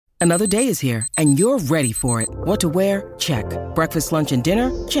Another day is here, and you're ready for it. What to wear? Check. Breakfast, lunch, and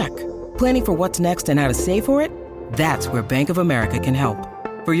dinner? Check. Planning for what's next and how to save for it? That's where Bank of America can help.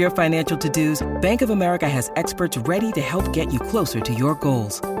 For your financial to-dos, Bank of America has experts ready to help get you closer to your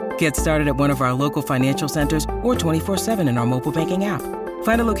goals. Get started at one of our local financial centers or 24/7 in our mobile banking app.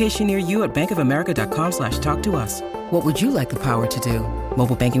 Find a location near you at bankofamerica.com/talktous. What would you like the power to do?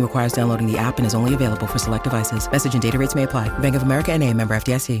 Mobile banking requires downloading the app and is only available for select devices. Message and data rates may apply. Bank of America N.A., member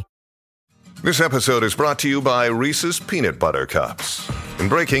FDIC. This episode is brought to you by Reese's Peanut Butter Cups. In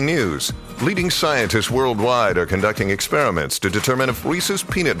breaking news, leading scientists worldwide are conducting experiments to determine if Reese's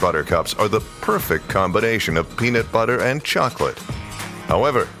Peanut Butter Cups are the perfect combination of peanut butter and chocolate.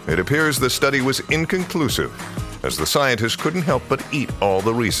 However, it appears the study was inconclusive, as the scientists couldn't help but eat all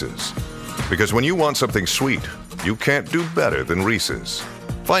the Reese's. Because when you want something sweet, you can't do better than Reese's.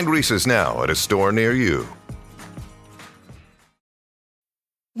 Find Reese's now at a store near you.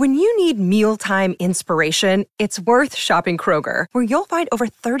 When you need mealtime inspiration, it's worth shopping Kroger, where you'll find over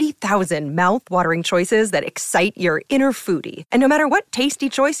 30,000 mouth-watering choices that excite your inner foodie. And no matter what tasty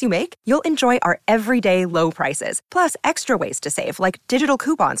choice you make, you'll enjoy our everyday low prices, plus extra ways to save, like digital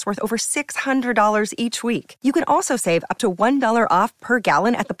coupons worth over $600 each week. You can also save up to $1 off per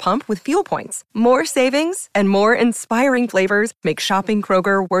gallon at the pump with fuel points. More savings and more inspiring flavors make shopping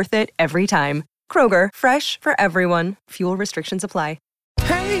Kroger worth it every time. Kroger, fresh for everyone. Fuel restrictions apply.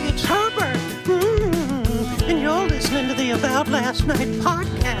 Hey, it's Herbert. And you're listening to the About Last Night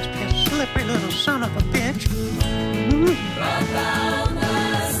podcast, you slippery little son of a bitch. About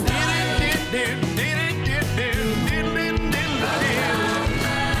last night.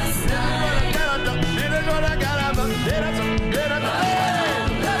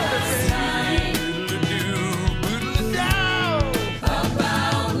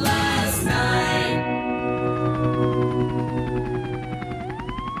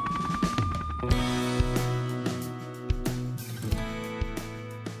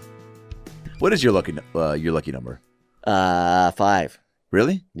 What is your lucky number? 5.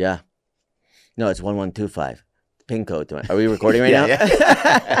 Really? Yeah. No, it's 1125. Pin code. Are we recording right now?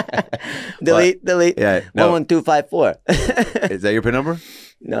 Yeah. delete. Yeah. No. 11254. Is that your pin number?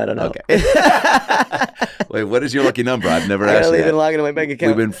 No, I don't know. Okay. Wait, what is your lucky number? I've never asked you I've that. been logging into my bank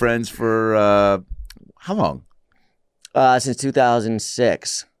account. We've been friends for how long? Since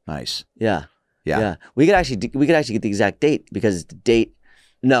 2006. Nice. Yeah. We could actually get the exact date, because the date.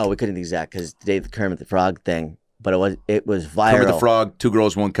 No, we couldn't exact, because the date of the Kermit the Frog thing, but it was viral. Kermit the Frog, 2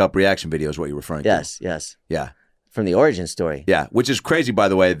 Girls, 1 Cup reaction video is what you're referring to. Yes. Yeah. From the origin story. Yeah, which is crazy, by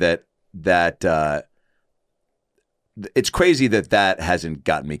the way, that it's crazy that hasn't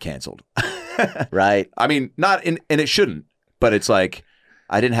gotten me canceled. Right. I mean, and it shouldn't, but it's like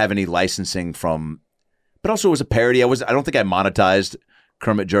I didn't have any licensing from, but also it was a parody. I don't think I monetized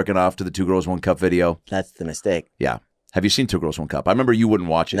Kermit jerking off to the 2 Girls, 1 Cup video. That's the mistake. Yeah. Have you seen 2 Girls, 1 Cup? I remember you wouldn't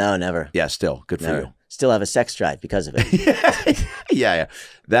watch it. No, never. Yeah, still. Good for you. Still have a sex drive because of it. Yeah.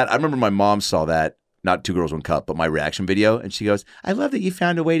 I remember my mom saw that, not 2 Girls, 1 Cup, but my reaction video, and she goes, "I love that you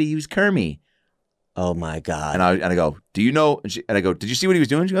found a way to use Kermit." Oh my God. And I go, "Do you know?" And I go, "Did you see what he was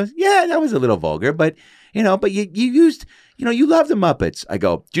doing?" She goes, "Yeah, that was a little vulgar, but you used, you love the Muppets." I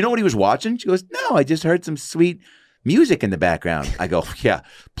go, "Do you know what he was watching?" She goes, "No, I just heard some sweet music in the background." I go, "Yeah,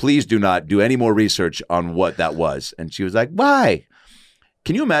 please do not do any more research on what that was." And she was like, "Why?"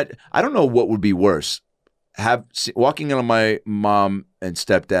 Can you imagine? I don't know what would be worse, walking in on my mom and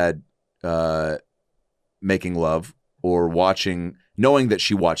stepdad making love, or knowing that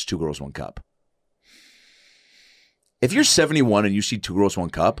she watched 2 Girls, 1 Cup. If you're 71 and you see 2 Girls,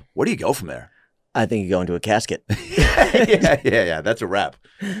 1 Cup, where do you go from there? I think you go into a casket. Yeah. That's a wrap.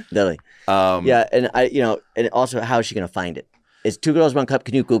 Definitely. And also, how is she going to find it? Is 2 Girls, 1 Cup?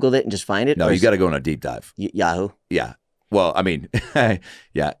 Can you Google it and just find it? No, you got to go on a deep dive. Yahoo? Yeah. Well, I mean,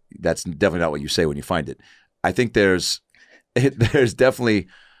 yeah, that's definitely not what you say when you find it. I think there's definitely,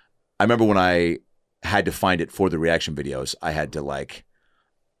 I remember when I had to find it for the reaction videos, I had to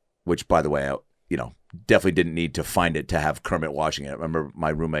which by the way, definitely didn't need to find it to have Kermit watching it. I remember my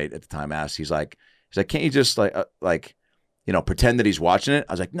roommate at the time asked, he's like, "Can't you just pretend that he's watching it?"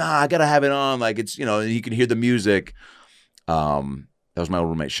 I was like, "Nah, I gotta have it on. It's, you can hear the music." That was my old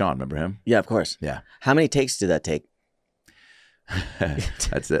roommate, Sean. Remember him? Yeah, of course. Yeah. How many takes did that take?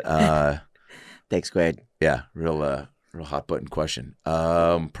 That's it. Take squared. Yeah. Real hot button question.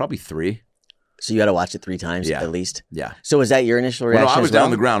 Probably 3. So you got to watch it 3 times at least? Yeah. So was that your initial reaction? Well, no, I was down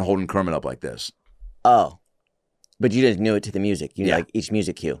on the ground holding Kermit up like this. Oh. But you didn't know it to the music. You knew each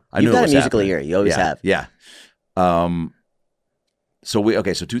music cue. You've got a musical ear. You always have. Yeah. So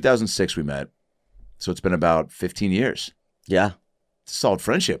 2006 we met. So it's been about 15 years. Yeah. solid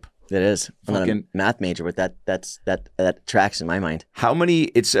friendship. It is. I'm not a Fucking- math major, but that tracks in my mind. How many?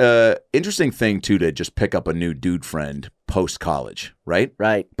 It's a interesting thing too to just pick up a new dude friend post college, right?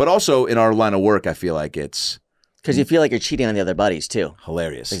 Right. But also in our line of work, I feel like it's Because you feel like you're cheating on the other buddies too.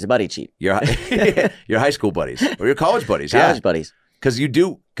 hilarious. It's a buddy cheat. Your your high school buddies or your college buddies, College buddies. Because you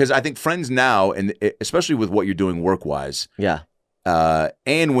do. Because I think friends now, and especially with what you're doing work wise, Yeah.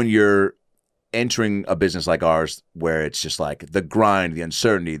 and when you're entering a business like ours, where it's just like the grind, the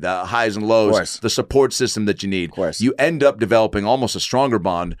uncertainty, the highs and lows, course. the support system that you need, Of course. you end up developing almost a stronger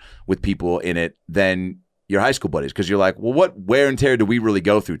bond with people in it than your high school buddies. Because you're like, well, what wear and tear do we really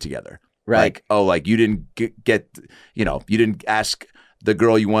go through together? Right. Like, oh, like you didn't get, you didn't ask the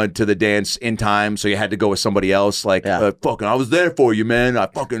girl you wanted to the dance in time, so you had to go with somebody else. Like, Yeah. fucking, I was there for you, man. I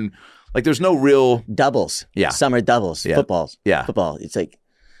fucking, like, there's no real, Doubles. Yeah. Summer doubles. Yeah. Footballs. Yeah. Football. It's like,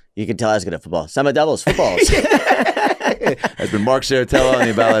 you can tell I was good at football. Summer doubles. Footballs. has been Mark Saratella on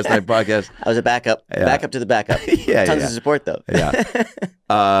the About Last Night podcast. I was a backup. Yeah. Backup to the backup. Yeah, Tons yeah. of support though. Yeah.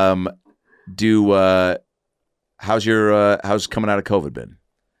 How's coming out of COVID been?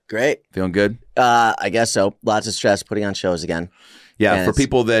 Great. Feeling good? I guess so. Lots of stress putting on shows again. Yeah. And For it's-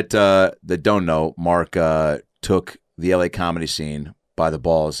 people that don't know, Mark took the LA comedy scene by the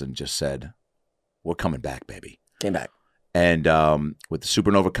balls and just said, "We're coming back, baby." Came back. And with the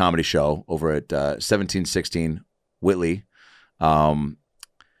Supernova Comedy Show over at 1716 Whitley,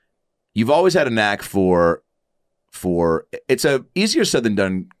 you've always had a knack for it's a easier said than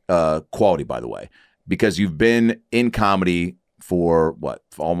done quality, by the way, because you've been in comedy for what,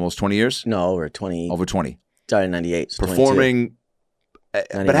 for almost 20 years? No, over 20. Over 20. Started in 98. So 22. Performing, but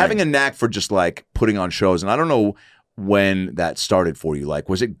 99. having a knack for just like putting on shows. And I don't know when that started for you. Like,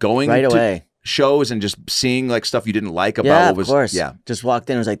 was it going Right to away. shows and just seeing like stuff you didn't like about Yeah, what was? of course. Yeah. Just walked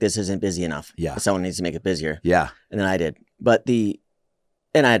in and was like, this isn't busy enough. Yeah. Someone needs to make it busier. Yeah. And then I did. But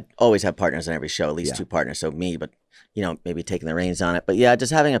and I'd always have partners on every show, at least Yeah. 2 partners. So me, but, maybe taking the reins on it. But yeah,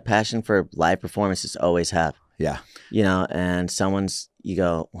 just having a passion for live performances, always have. Yeah. And you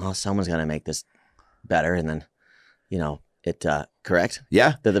go, well, someone's going to make this better. And then, correct?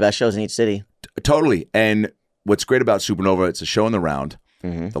 Yeah. They're the best shows in each city. Totally. And what's great about Supernova, it's a show in the round.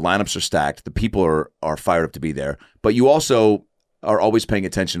 Mm-hmm. The lineups are stacked. The people are fired up to be there. But you also are always paying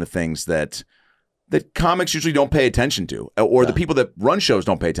attention to things that comics usually don't pay attention to, or the people that run shows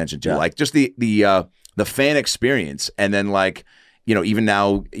don't pay attention to, Yeah. like just the fan experience. And then like, even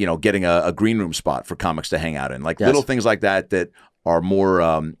now, getting a green room spot for comics to hang out in, like Yes. little things like that are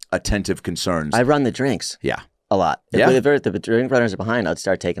more attentive concerns. I run the drinks Yeah. a lot. Yeah. If the drink runners are behind, I'd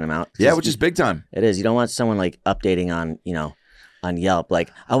start taking them out. Yeah, which is big time. It is. You don't want someone like updating on Yelp.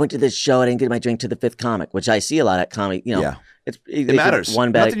 Like, I went to this show, I didn't get my drink to the 5th comic, which I see a lot at comedy. Yeah. It Matters. One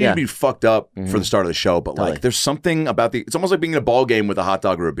Not bag. that you need to be fucked up for the start of the show, but Totally. like there's something about it's almost like being in a ball game with a hot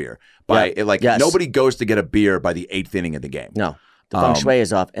dog or a beer. Yes. Nobody goes to get a beer by the 8th inning of the game. No, the feng shui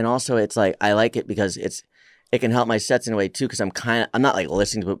is off, and also it's like I like it because it can help my sets in a way too. Because I'm not like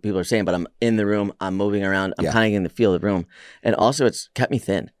listening to what people are saying, but I'm in the room, I'm moving around, I'm Yeah. kind of getting the feel of the room, and also it's kept me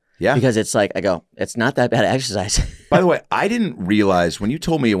thin. Yeah. Because it's like I go, it's not that bad exercise. By the way, I didn't realize when you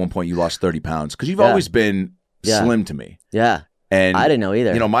told me at one point you lost 30 pounds because you've Yeah. always been Yeah. slim to me. Yeah, And I didn't know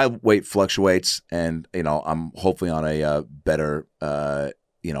either. My weight fluctuates, and I'm hopefully on a better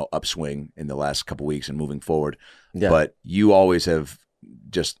upswing in the last couple weeks and moving forward. Yeah. But you always have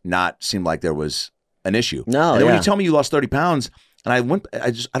just not seemed like there was an issue. No, And then when yeah. you tell me you lost 30 pounds, and I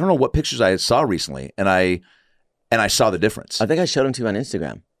don't know what pictures I saw recently, and I saw the difference. I think I showed them to you on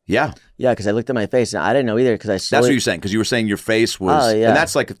Instagram. Yeah, Yeah, because I looked at my face and I didn't know either because I that's what you're saying, because you were saying your face was, Oh, yeah. and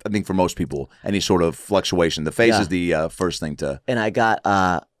that's like I think for most people, any sort of fluctuation, the face Yeah. is the first thing to. And I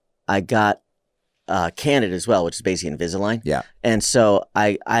got Candid as well, which is basically Invisalign. Yeah. And so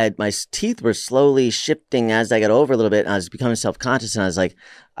I had my teeth were slowly shifting as I got over a little bit, and I was becoming self-conscious, and I was like,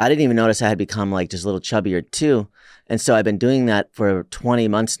 I didn't even notice I had become like just a little chubbier too. And so I've been doing that for 20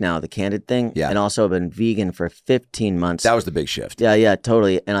 months now, the Candid thing. Yeah. And also I've been vegan for 15 months. That was the big shift. Yeah,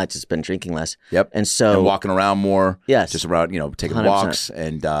 totally. And I've just been drinking less. Yep. And so And walking around more. Yes. Just around, taking 100%. walks.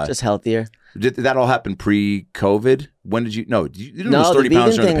 And just healthier. did that all happen pre-COVID? When did you? No, you didn't No, lose the 30 pounds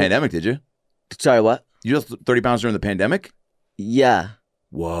vegan during the thing- pandemic, did you? Sorry, what? You lost 30 pounds during the pandemic? Yeah.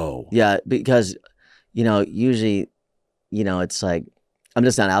 Whoa. Yeah, because usually, it's like I'm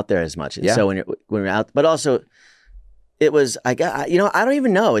just not out there as much. And Yeah. so when you're out, but also it was I don't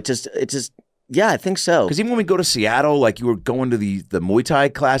even know. It just yeah, I think so. Because even when we go to Seattle, like you were going to the Muay Thai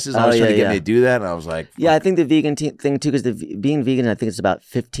classes, and I Oh, was trying to yeah, get me yeah. to do that, and I was like, Yeah, I think the vegan thing too, because being vegan, I think it's about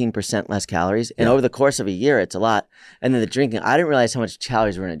 15% less calories, and Yeah. over the course of a year, it's a lot. And then the drinking, I didn't realize how much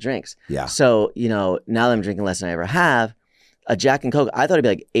calories were in the drinks. Yeah. So now that I'm drinking less than I ever have, a Jack and Coke, I thought it'd be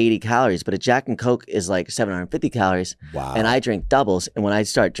like 80 calories, but a Jack and Coke is like 750 calories. Wow. And I drink doubles. And when I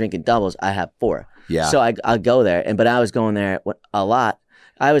start drinking doubles, I have 4. Yeah. So I'll go there. But I was going there a lot.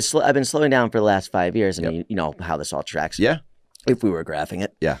 I've been slowing down for the last 5 years. I mean, you know how this all tracks. Yeah. If we were graphing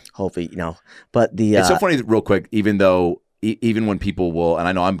it. Yeah. Hopefully, you know. But the it's so funny, real quick, even though, even when people will, and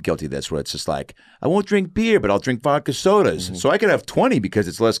I know I'm guilty of this, where it's just like, I won't drink beer, but I'll drink vodka sodas. Mm-hmm. So I can have 20 because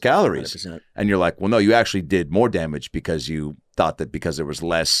it's less calories. 100%. And you're like, well, no, you actually did more damage because you thought that because there was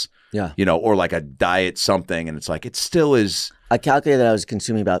less, you know, or like a diet something. And it's like, it still is. I calculated that I was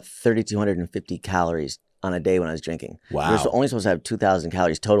consuming about 3,250 calories on a day when I was drinking. Wow. You're only supposed to have 2,000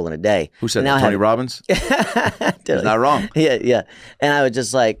 calories total in a day. Who said And that? now I Tony Robbins? He's not wrong. Yeah. And I was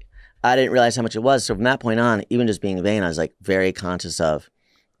just like, I didn't realize how much it was. So from that point on, even just being vain, I was like very conscious of,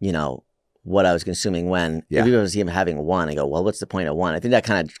 you know, what I was consuming when. Yeah. If I was even having one, I go, well, what's the point of one? I think that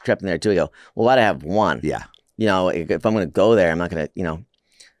kind of crept in there too. I go, well, why'd I have one? Yeah. You know, if I'm going to go there, I'm not going to, you know,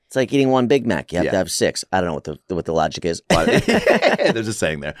 it's like eating one Big Mac. You have to have 6. I don't know what the logic is. There's a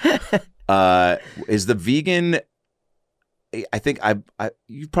saying there. Is the vegan... I think I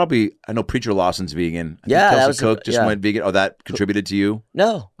know Preacher Lawson's vegan. I think Yeah, Kelsey that was Cook just went vegan. Oh, that contributed to you?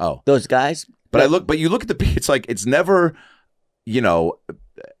 No. Oh, those guys. But you look at it's like it's never, you know,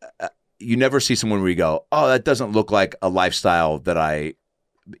 you never see someone where you go, oh, that doesn't look like a lifestyle that I,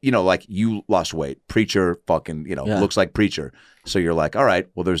 you know, like you lost weight. Preacher fucking, you know, looks like Preacher. So you're like, all right,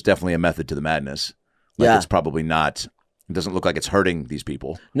 well, there's definitely a method to the madness. Like it's probably not. It doesn't look like it's hurting these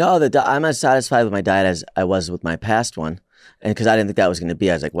people. No, I'm as satisfied with my diet as I was with my past one. And because I didn't think that was going to be,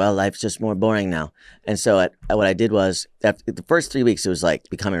 I was like, well, life's just more boring now. And so what I did was, after the first 3 weeks, it was like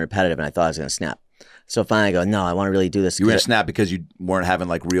becoming repetitive, and I thought I was going to snap. So finally I go, no, I want to really do this. You were going to snap because you weren't having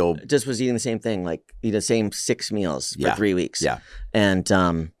like real... Just was eating the same thing, like eat the same 6 meals for 3 weeks. Yeah. And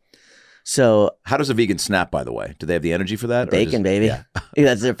so... How does a vegan snap, by the way? Do they have the energy for that? Bacon, baby. Yeah.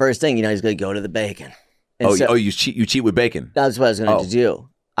 That's the first thing. You know, he's going to go to the bacon. And you cheat with bacon? That's what I was going to do.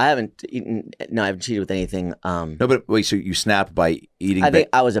 I haven't cheated with anything. No, but wait, so you snap by eating? I think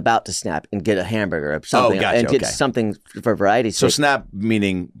I was about to snap and get a hamburger or something. Oh, gotcha, and get something for variety's sake. So snap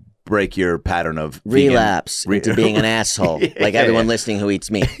meaning break your pattern of relapse into being an asshole, like everyone listening who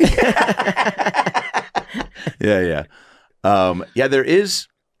eats meat. Yeah. There is.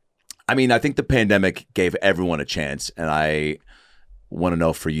 I mean, I think the pandemic gave everyone a chance, and I want to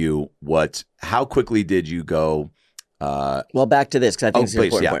know for you how quickly did you go? Well, back to this because I think it's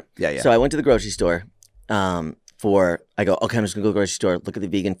important. Yeah. So I went to the grocery store. I go, okay, I'm just gonna go to the grocery store, look at the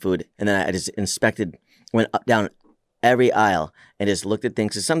vegan food, and then I just inspected, went up down every aisle and just looked at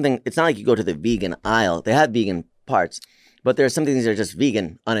things. It's not like you go to the vegan aisle. They have vegan parts, but there are some things that are just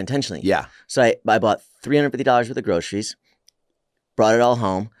vegan unintentionally. Yeah. So I bought $350 worth of groceries, brought it all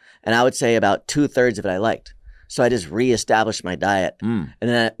home, and I would say about 2/3 of it I liked. So I just reestablished my diet. And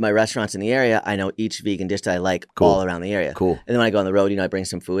then at my restaurants in the area, I know each vegan dish that I like all around the area. Cool. And then when I go on the road, I bring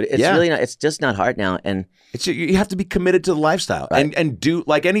some food. It's really not, it's just not hard now. And you have to be committed to the lifestyle and do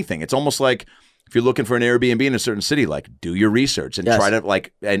like anything. It's almost like if you're looking for an Airbnb in a certain city, like do your research and try to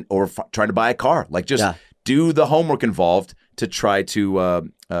trying to buy a car, like just do the homework involved to try to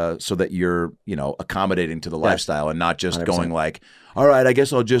so that you're, accommodating to the lifestyle and not just 100%. going like, all right, I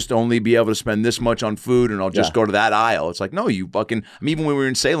guess I'll just only be able to spend this much on food and I'll just go to that aisle. It's like, no, you fucking, even when we were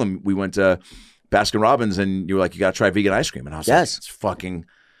in Salem, we went to Baskin Robbins and you were like, you got to try vegan ice cream. And I was like, it's fucking.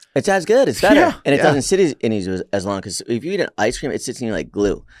 It's as good. It's better. Yeah, and it doesn't sit in you as long because if you eat an ice cream, it sits in you like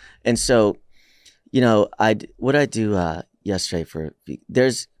glue. And so, what did I do yesterday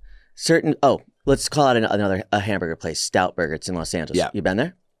there's certain, let's call out a hamburger place, Stout Burger. It's in Los Angeles. Yeah. You been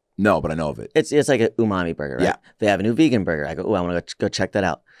there? No, but I know of it. It's like an umami burger, right? Yeah. They have a new vegan burger. I go, I want to go check that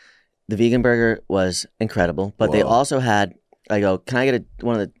out. The vegan burger was incredible, but they also had, I go, can I get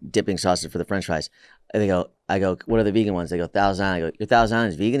one of the dipping sauces for the French fries? And I go, what are the vegan ones? They go, Thousand Island. I go, your Thousand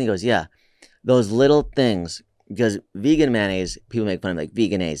Island is vegan? He goes, yeah. Those little things, because vegan mayonnaise, people make fun of like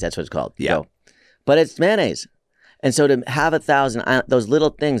veganese, that's what it's called. Yeah. But it's mayonnaise. And so to have those little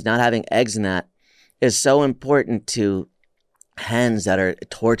things, not having eggs in that, is so important to hens that are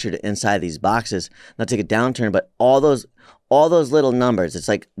tortured inside these boxes. Not to take a downturn, but all those little numbers, it's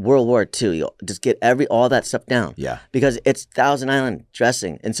like World War II. You'll just get all that stuff down. Yeah. Because it's Thousand Island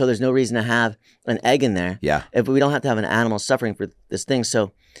dressing. And so there's no reason to have an egg in there. Yeah. If we don't have to have an animal suffering for this thing.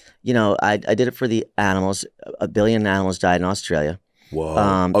 So, I did it for the animals. 1 billion animals died in Australia. Whoa.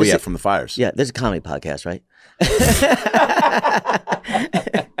 From the fires. Yeah, there's a comedy podcast, right?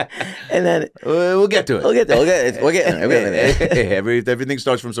 And then we'll get to it. We'll get there. Everything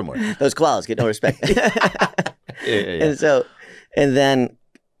starts from somewhere. Those koalas get no respect. And then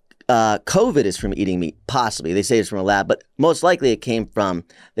COVID is from eating meat. Possibly. They say it's from a lab, but most likely it came from,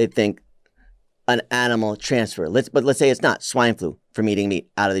 they think, an animal transfer. Let's say it's not swine flu from eating meat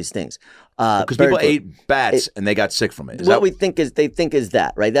out of these things. Because people ate bats and they got sick from it. They think is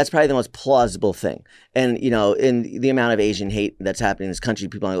that, right? That's probably the most plausible thing. And, in the amount of Asian hate that's happening in this country,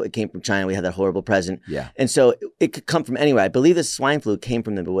 people know it came from China. We had that horrible president. Yeah. And so it could come from anywhere. I believe the swine flu came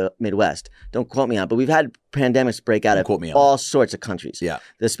from the Midwest. Don't quote me on it, but we've had pandemics break out of all sorts of countries. Yeah.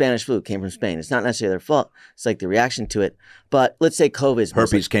 The Spanish flu came from Spain. It's not necessarily their fault. It's like the reaction to it. But let's say COVID is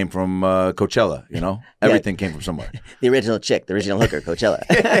herpes came from Coachella, Everything came from somewhere. The original chick, the original hooker, Coachella.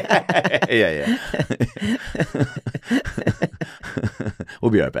 Yeah.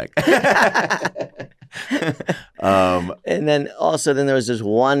 We'll be right back. And then there was this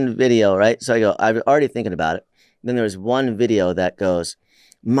one video, right? So I go, I'm already thinking about it. Then there was one video that goes,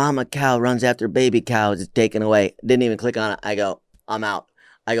 mama cow runs after baby cows, it's taken away. Didn't even click on it. I go, I'm out.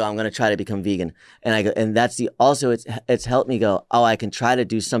 I go, I'm going to try to become vegan. And I go, and that's it's helped me go, I can try to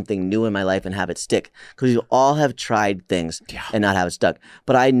do something new in my life and have it stick. Because we all have tried things and not have it stuck.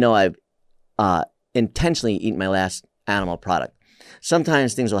 But I know I've intentionally eaten my last animal product.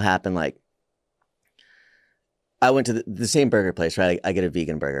 Sometimes things will happen like, I went to the same burger place, right? I get a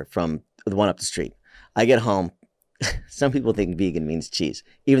vegan burger from the one up the street. I get home. Some people think vegan means cheese,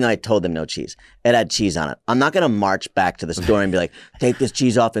 even though I told them no cheese. It had cheese on it. I'm not going to march back to the store and be like, take this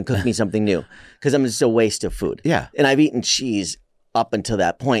cheese off and cook me something new, because I'm just a waste of food. Yeah. And I've eaten cheese up until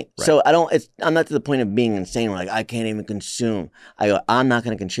that point. Right. So I'm not to the point of being insane where I can't even consume. I go, I'm not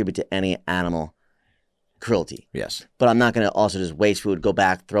going to contribute to any animal cruelty. Yes. But I'm not going to also just waste food, go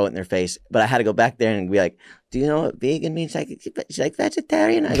back, throw it in their face. But I had to go back there and be like, do you know what vegan means? She's like,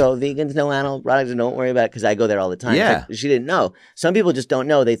 vegetarian? I go, vegans, no animal products, and don't worry about it, because I go there all the time. Yeah. She didn't know. Some people just don't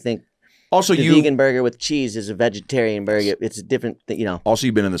know. They think also the vegan burger with cheese is a vegetarian burger. It's a different thing, Also,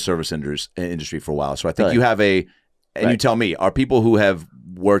 you've been in the service industry for a while. So I think you have you tell me, are people who have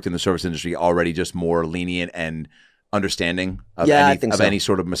worked in the service industry already just more lenient and understanding of any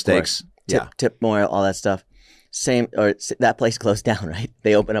sort of mistakes? Tip more, all that stuff. Same, or that place closed down, right?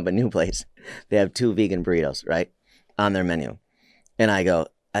 They open up a new place. They have 2 vegan burritos, right, on their menu. And I go,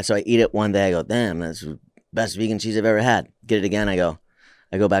 so I eat it one day. I go, damn, that's the best vegan cheese I've ever had. Get it again. I go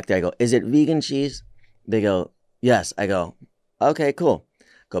back there. I go, is it vegan cheese? They go, yes. I go, okay, cool.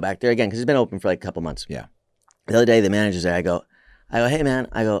 Go back there again, because it's been open for like a couple months. Yeah. The other day, the manager's there. I go, hey man,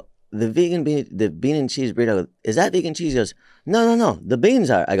 the bean and cheese burrito, is that vegan cheese? He goes, no, the beans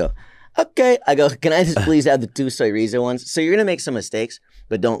are. I go, okay. I go, can I just please have the 2 soy-rizo ones? So you're going to make some mistakes,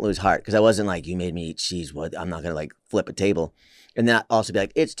 but don't lose heart. Because I wasn't like, you made me eat cheese. What? I'm not going to flip a table. And then also be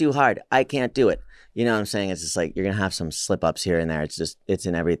like, it's too hard. I can't do it. You know what I'm saying? It's just like, you're going to have some slip-ups here and there. It's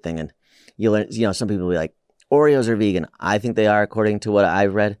in everything. And you learn, some people will be like, Oreos are vegan. I think they are, according to what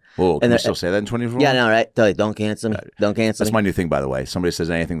I've read. Whoa, can we still say that in 2024? Yeah, no, right? Don't cancel me. Don't cancel me. That's my new thing, by the way. Somebody says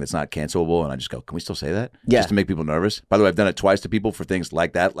anything that's not cancelable, and I just go, can we still say that? Yeah. Just to make people nervous. By the way, I've done it twice to people for things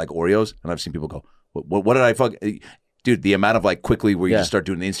like that, like Oreos, and I've seen people go, what did I fuck? Dude, the amount of quickly where you just start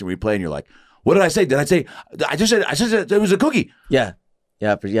doing the instant replay, and you're like, what did I say? I just said it was a cookie. Yeah.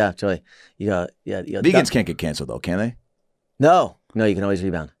 Yeah, totally. Vegans can't get canceled, though, can they? No, you can always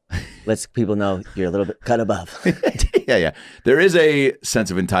rebound. Lets people know you're a little bit cut above. Yeah. There is a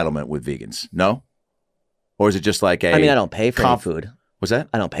sense of entitlement with vegans, no? Or is it just like a... I mean, I don't pay for any food. What's that?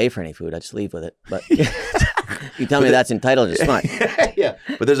 I don't pay for any food. I just leave with it. But you tell me that's entitled, you're smart. Yeah.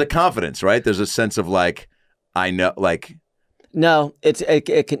 But there's a confidence, right? There's a sense of I know, No,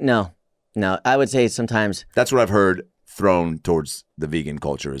 no. I would say sometimes... That's what I've heard thrown towards the vegan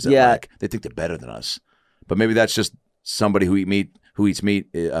culture, is that they think they're better than us. But maybe that's just somebody who eats meat,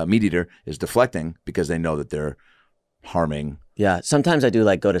 meat eater, is deflecting because they know that they're harming. Yeah. Sometimes I do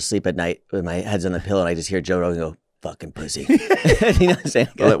go to sleep at night with my head's on the pillow and I just hear Joe Rogan go, fucking pussy. You know what I'm saying?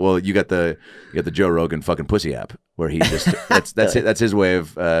 Well, you got the Joe Rogan fucking pussy app where he just, that's his way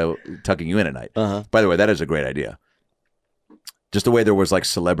of tucking you in at night. Uh-huh. By the way, that is a great idea. Just the way there was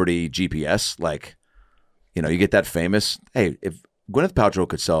celebrity GPS, you get that famous, hey, if Gwyneth Paltrow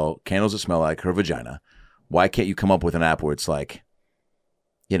could sell candles that smell like her vagina, why can't you come up with an app where it's him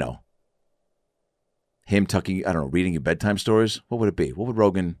reading you bedtime stories? What would it be? What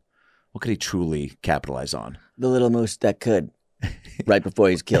could he truly capitalize on? The little moose that could, right before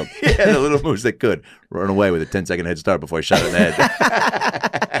he's killed. Yeah, the little moose that could run away with a 10-second head start before he shot it in the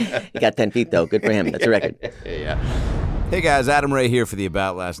head. He got 10 feet, though. Good for him. That's a record. Yeah. Hey guys, Adam Ray here for the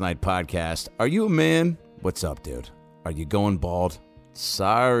About Last Night podcast. Are you a man? What's up, dude? Are you going bald?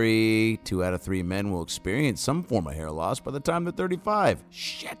 Sorry, 2 out of 3 men will experience some form of hair loss by the time they're 35.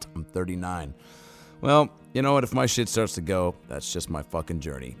 Shit, I'm 39. Well, you know what? If my shit starts to go, that's just my fucking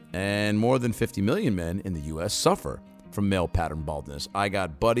journey. And more than 50 million men in the U.S. suffer from male pattern baldness. I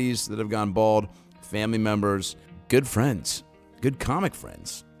got buddies that have gone bald, family members, good friends, good comic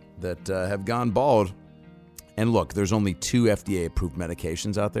friends that have gone bald. And look, there's only 2 FDA-approved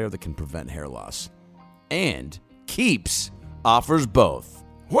medications out there that can prevent hair loss. And Keeps offers both.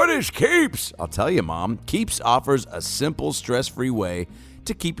 What is Keeps? I'll tell you, Mom. Keeps offers a simple, stress-free way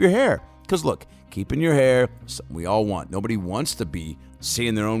to keep your hair. Because look, keeping your hair, something we all want. Nobody wants to be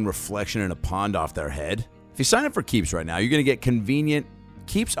seeing their own reflection in a pond off their head. If you sign up for Keeps right now, you're going to get convenient.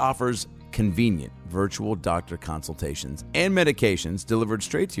 Keeps offers convenient virtual doctor consultations and medications delivered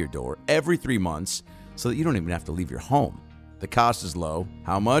straight to your door every 3 months so that you don't even have to leave your home. The cost is low.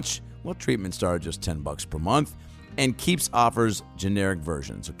 How much? Well, treatments start at just $10 per month. And Keeps offers generic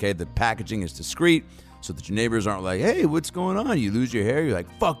versions, okay? The packaging is discreet so that your neighbors aren't like, hey, what's going on? You lose your hair? You're like,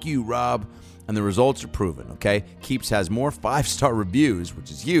 fuck you, Rob. And the results are proven, okay? Keeps has more 5-star reviews,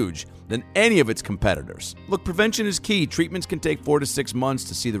 which is huge, than any of its competitors. Look, prevention is key. Treatments can take 4 to 6 months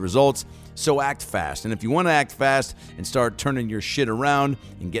to see the results, so act fast. And if you want to act fast and start turning your shit around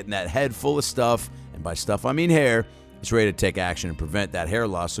and getting that head full of stuff, and by stuff I mean hair, it's ready to take action and prevent that hair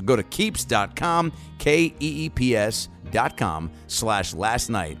loss. So go to Keeps.com,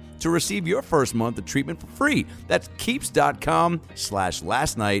 KEEPS.com/lastnight to receive your first month of treatment for free. That's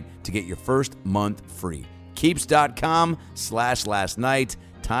Keeps.com/lastnight to get your first month free. Keeps.com/lastnight.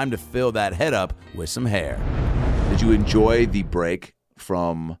 Time to fill that head up with some hair. Did you enjoy the break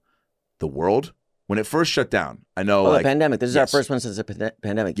from the world when it first shut down? I know, the pandemic. This is our first one since the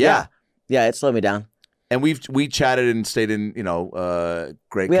pandemic. Yeah. Yeah, it slowed me down. And we chatted and stayed in,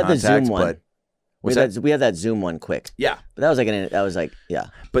 great We had contact. the Zoom one. But We had that Zoom one quick. Yeah. But that was like, yeah.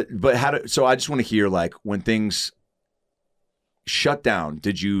 But so I just want to hear, like, when things shut down,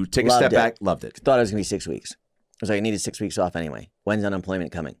 did you take a step back? Loved it. Thought it was going to be 6 weeks. I was like, I needed 6 weeks off anyway. When's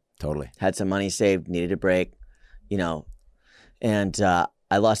unemployment coming? Totally. Had some money saved, needed a break, and I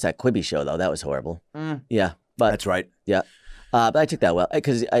lost that Quibi show, though. That was horrible. Yeah. But that's right. Yeah. But I took that well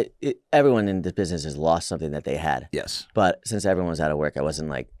because everyone in the business has lost something that they had. Yes. But since everyone was out of work, I wasn't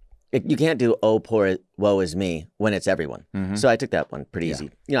like, you can't do, woe is me when it's everyone. Mm-hmm. So I took that one pretty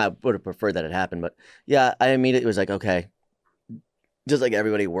easy. I would have preferred that it happened. But yeah, I immediately was like, okay, just like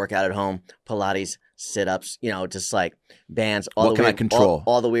everybody, work out at home, Pilates, sit-ups, just like bands. What can I control?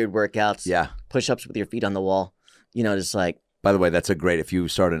 All the weird workouts. Yeah. Push-ups with your feet on the wall. Just like. By the way, that's if you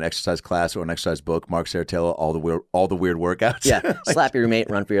start an exercise class or an exercise book, Mark Saratella, all the weird workouts. Yeah, slap your roommate,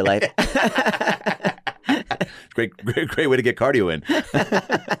 run for your life. Great way to get cardio in.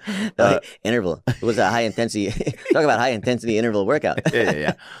 Interval. It was a high intensity. Talk about high intensity interval workout.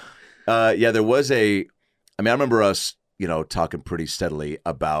 Yeah. There was I remember us, talking pretty steadily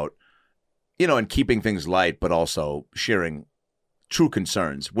about, and keeping things light, but also sharing true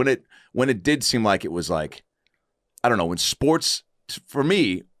concerns. When it did seem like it was like, I don't know, when sports, for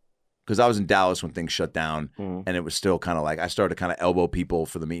me, because I was in Dallas when things shut down, and it was still kind of like, I started to kind of elbow people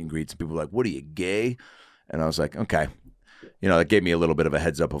for the meet and greets, and people were like, what are you, gay? And I was like, okay. That gave me a little bit of a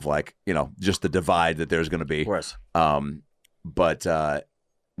heads up of like, just the divide that there's going to be. Of course. But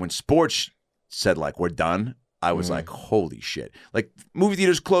when sports said like, we're done, I was like, holy shit. Like movie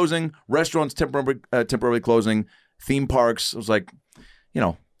theaters closing, restaurants temporarily closing, theme parks. I was like,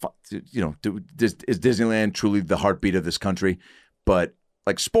 is Disneyland truly the heartbeat of this country? But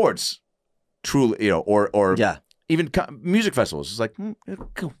like sports, truly, or even music festivals. It's like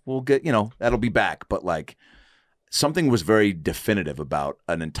we'll get, that'll be back. But like something was very definitive about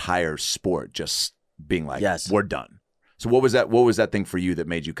an entire sport just being like, we're done. So what was that thing for you that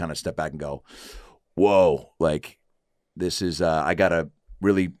made you kind of step back and go, whoa, like this is I gotta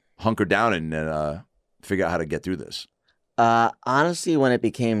really hunker down and figure out how to get through this? Honestly, when it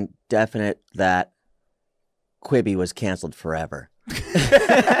became definite that Quibi was canceled forever.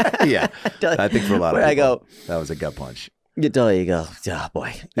 Yeah, I think for a lot of people, that was a gut punch. You go, oh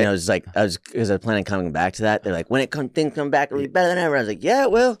boy. It was like, I was planning on coming back to that. They're like, when things come back, it'll be better than ever. I was like, yeah,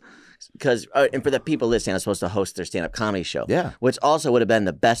 it will. Because, and for the people listening, I was supposed to host their stand-up comedy show. Yeah. Which also would have been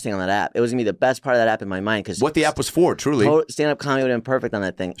the best thing on that app. It was going to be the best part of that app in my mind. Because what the app was for, truly. Stand-up comedy would have been perfect on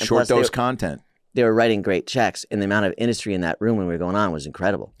that thing. And short dose content. They were writing great checks, and the amount of industry in that room when we were going on was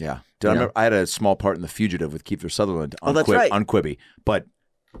incredible. Yeah. Dude, I remember I had a small part in The Fugitive with Kiefer Sutherland on Quibi. But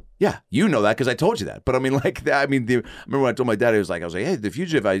yeah, you know that because I told you that. But I mean, like, I remember when I told my dad, I was like, hey, The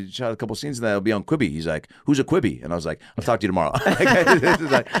Fugitive, I shot a couple scenes in that, it'll be on Quibi. He's like, who's a Quibi? And I was like, I'll talk to you tomorrow.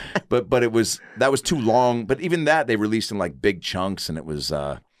 But that was too long. But even that, they released in like big chunks, and it was,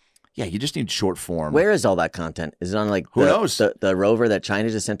 Yeah, you just need short form. Where is all that content? Is it on like Who knows? the rover that China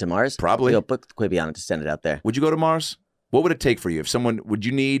just sent to Mars? Probably. You'll put Quibi on it to send it out there. Would you go to Mars? What would it take for you? Would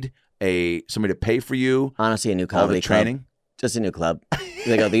you need somebody to pay for you? Honestly, a new All the comedy training? club. Just a new club.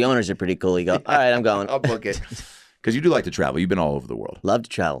 They go, the owners are pretty cool. You go, all right, I'm going. I'll book it. Because you do like to travel. You've been all over the world. Love to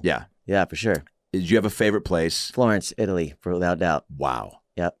travel. Yeah. Yeah, for sure. Did you have a favorite place? Florence, Italy, for without doubt. Wow.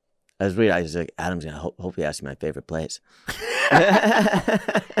 Yep. I was like, Adam's going to hopefully ask me my favorite place.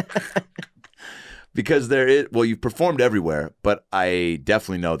 Because you've performed everywhere, but I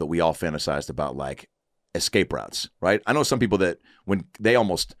definitely know that we all fantasized about like escape routes, right? I know some people that when they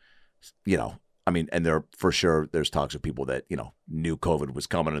almost, and there's talks of people that, knew COVID was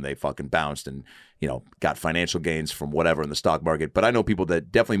coming and they fucking bounced and, got financial gains from whatever in the stock market. But I know people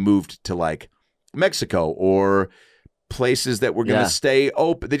that definitely moved to like Mexico or places that were going to stay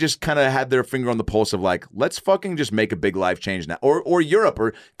open. They just kind of had their finger on the pulse of like, let's fucking just make a big life change now. Or Europe,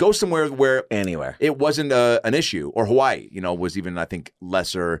 or go somewhere where anywhere it wasn't an issue. Or Hawaii, was even, I think,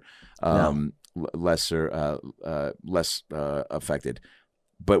 less affected.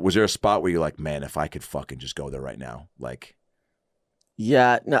 But was there a spot where you're like, man, if I could fucking just go there right now? Like,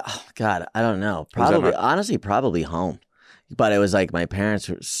 yeah, no, oh, God, I don't know. Honestly, probably home. But it was like my parents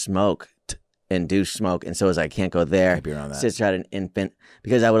smoked and do smoke, and so it was like, I can't go there. Maybe around that. Sister had an infant,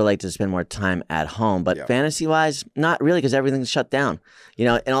 because I would have liked to spend more time at home. But fantasy-wise, not really, because everything's shut down.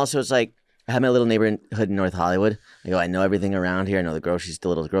 And also it's like, I have my little neighborhood in North Hollywood. I know everything around here. I know the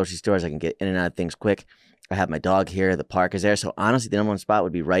little grocery stores. I can get in and out of things quick. I have my dog here. The park is there. So honestly, the number one spot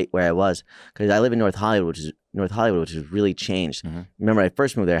would be right where I was, because I live in North Hollywood, which has really changed. Mm-hmm. Remember, I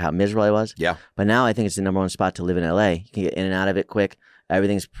first moved there, how miserable I was? Yeah. But now I think it's the number one spot to live in LA. You can get in and out of it quick.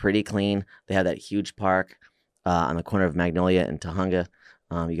 Everything's pretty clean. They have that huge park on the corner of Magnolia and Tahunga.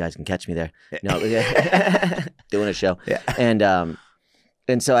 You guys can catch me there. No, doing a show. Yeah.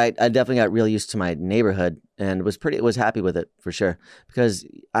 And so I definitely got real used to my neighborhood and was happy with it for sure. Because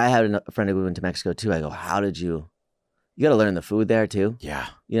I had a friend who went to Mexico too. I go, how did you got to learn the food there too. Yeah.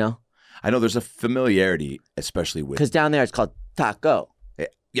 I know there's a familiarity, especially with. Because down there it's called taco.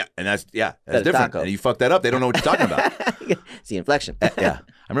 Yeah. And that's different. Taco. And you fuck that up, they don't know what you're talking about. It's the inflection. Yeah.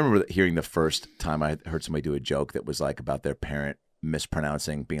 I remember hearing the first time I heard somebody do a joke that was like about their parent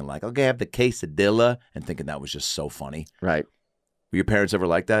mispronouncing, being like, okay, I have the quesadilla, and thinking that was just so funny. Right. Were your parents ever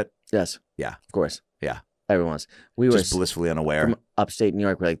like that? Yes. Yeah. Of course. Yeah. Everyone was. We just were blissfully unaware. From upstate New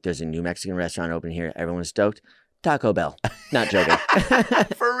York, we're like, there's a new Mexican restaurant open here. Everyone was stoked. Taco Bell. Not joking.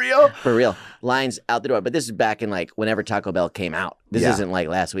 For real? For real. Lines out the door. But this is back in like whenever Taco Bell came out. This isn't like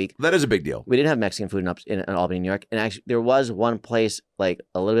last week. That is a big deal. We didn't have Mexican food in Albany, New York. And actually, there was one place like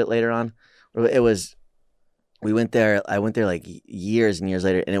a little bit later on. I went there like years and years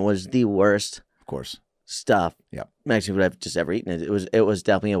later, and it was the worst. Of course. Stuff. Yeah. Mexican food I've just ever eaten. It was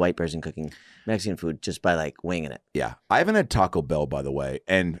definitely a white person cooking Mexican food just by like winging it. Yeah. I haven't had Taco Bell, by the way,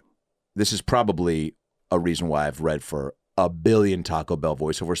 and this is probably a reason why I've read for a billion Taco Bell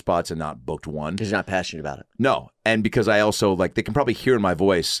voiceover spots and not booked one. Because you're not passionate about it. No. And because I also, they can probably hear in my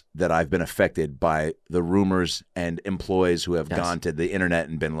voice that I've been affected by the rumors and employees who have gone to the internet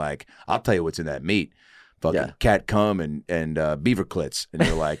and been like, I'll tell you what's in that meat. Fucking cat cum and beaver clits. And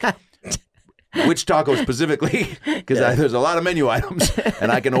you're like, which taco specifically? Because there's a lot of menu items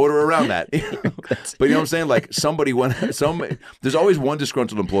and I can order around that. But you know what I'm saying? Like there's always one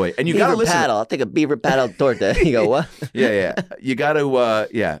disgruntled employee. And you got to listen. Paddle. I'll take a beaver paddle torta. You go, what? Yeah. You got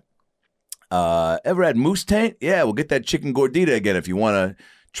to, ever had moose taint? Yeah, we'll get that chicken gordita again if you want to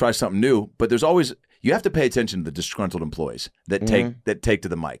try something new. But you have to pay attention to the disgruntled employees that take to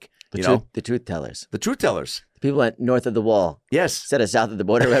the mic. The truth tellers. The truth tellers. The people went north of the wall. Yes. Instead of south of the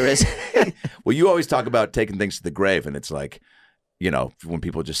border, whatever it is. Well, you always talk about taking things to the grave, and it's like, when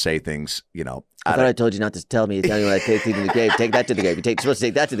people just say things, I thought I told you not to tell me. Tell me when I take things to the grave. Take that to the grave. You're supposed to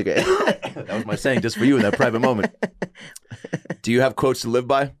take that to the grave. That was my saying just for you in that private moment. Do you have quotes to live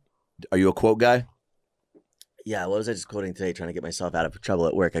by? Are you a quote guy? Yeah, what was I just quoting today, trying to get myself out of trouble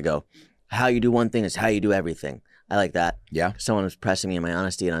at work? I go, how you do one thing is how you do everything. I like that. Yeah. Someone was pressing me in my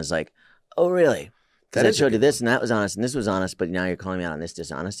honesty, and I was like, oh, really? Because I showed you this, and that was honest, and this was honest, but now you're calling me out on this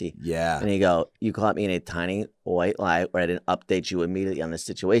dishonesty. Yeah. And you go, you caught me in a tiny white lie where I didn't update you immediately on the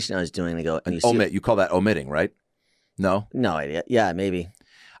situation I was doing. And I go, and you call that omitting, right? No? No idea. Yeah, maybe.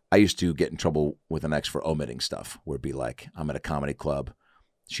 I used to get in trouble with an ex for omitting stuff, where it'd be like, I'm at a comedy club.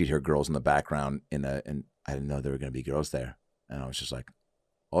 She'd hear girls in the background, and I didn't know there were going to be girls there. And I was just like,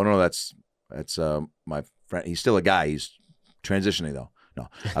 oh, no, that's my friend. He's still a guy. He's transitioning, though. No,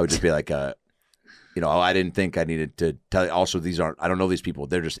 I would just be like, I didn't think I needed to tell you. Also, I don't know these people.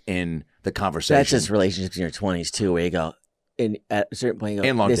 They're just in the conversation. That's just relationships in your 20s, too, where you go, at a certain point, you go,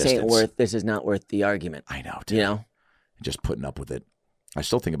 And long this distance. this is not worth the argument. I know, dude. You know? Just putting up with it. I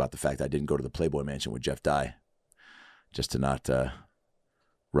still think about the fact that I didn't go to the Playboy Mansion with Jeff Dye, just to not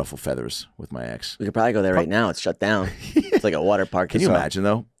ruffle feathers with my ex. We could probably go there right now. It's shut down. It's like a water park. Can you imagine,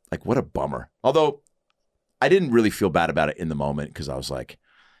 though? Like, what a bummer. Although, I didn't really feel bad about it in the moment because I was like,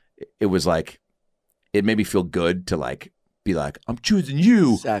 it was like, it made me feel good to like, be like, I'm choosing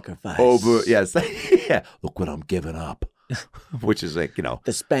you. Sacrifice. Over, yes. Yeah. Look what I'm giving up. Which is like,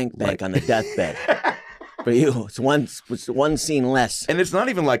 The spank bank on the deathbed. For you, it's one scene less. And it's not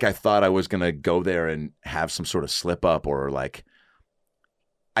even like I thought I was going to go there and have some sort of slip up or like,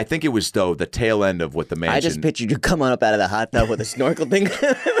 I think it was, though, the tail end of what the mansion. I just pictured you coming up out of the hot tub with a snorkel thing,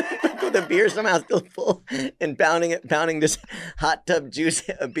 with the beer somehow still full, and pounding this hot tub juice,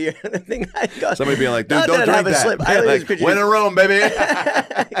 a beer thing. Somebody being like, dude, don't drink that. Slip. I like, when in Rome, baby.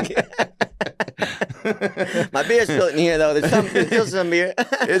 My beer's still in here, though. There's still some beer.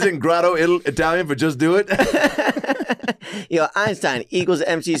 Isn't grotto Italian for just do it? Einstein equals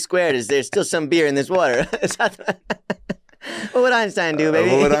MC squared. Is there still some beer in this water? What would Einstein do, baby?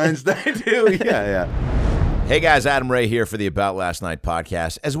 What would Einstein do? Yeah. Hey guys, Adam Ray here for the About Last Night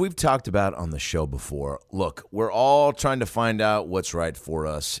podcast. As we've talked about on the show before, look, we're all trying to find out what's right for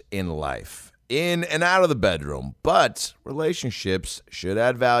us in life, in and out of the bedroom, but relationships should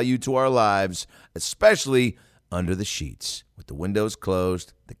add value to our lives, especially under the sheets, with the windows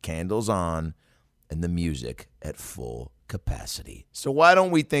closed, the candles on, and the music at full capacity. So why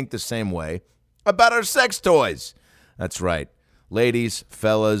don't we think the same way about our sex toys? That's right. Ladies,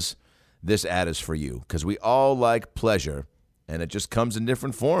 fellas, this ad is for you because we all like pleasure, and it just comes in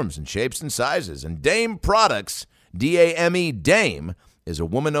different forms and shapes and sizes. And Dame Products, D-A-M-E, Dame, is a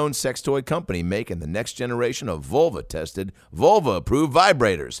woman-owned sex toy company making the next generation of vulva-tested, vulva-approved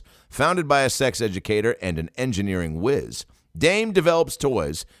vibrators. Founded by a sex educator and an engineering whiz, Dame develops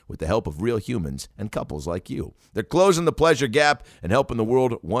toys with the help of real humans and couples like you. They're closing the pleasure gap and helping the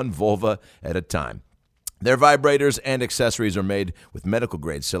world one vulva at a time. Their vibrators and accessories are made with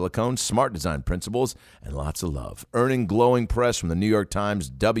medical-grade silicone, smart design principles, and lots of love, earning glowing press from the New York Times,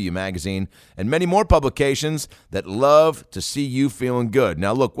 W Magazine, and many more publications that love to see you feeling good.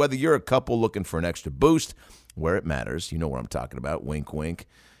 Now, look, whether you're a couple looking for an extra boost, where it matters, you know what I'm talking about, wink, wink,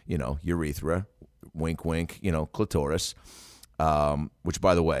 urethra, wink, wink, clitoris, which,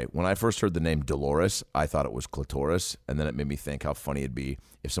 by the way, when I first heard the name Dolores, I thought it was clitoris, and then it made me think how funny it'd be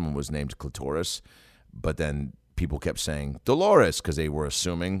if someone was named clitoris. But then people kept saying Dolores because they were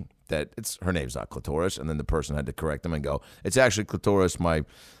assuming that her name's not clitoris, and then the person had to correct them and go, it's actually clitoris. My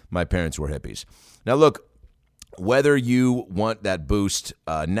parents were hippies. Now, look, whether you want that boost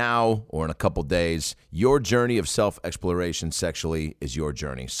now or in a couple days, your journey of self-exploration sexually is your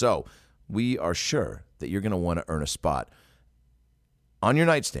journey. So we are sure that you're going to want to earn a spot on your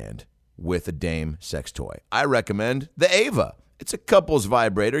nightstand with a Dame sex toy. I recommend the Ava. It's a couple's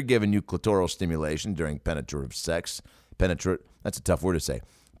vibrator giving you clitoral stimulation during penetrative sex. That's a tough word to say.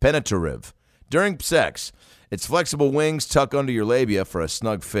 Penetrative. During sex. Its flexible wings tuck under your labia for a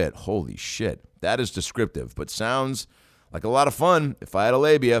snug fit. Holy shit. That is descriptive, but sounds like a lot of fun if I had a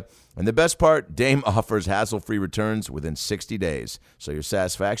labia. And the best part, Dame offers hassle-free returns within 60 days. So your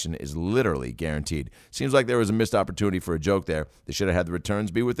satisfaction is literally guaranteed. Seems like there was a missed opportunity for a joke there. They should have had the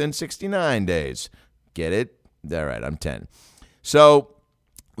returns be within 69 days. Get it? All right, I'm 10. So,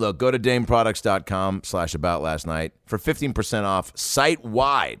 look, go to dameproducts.com/aboutlastnight for 15% off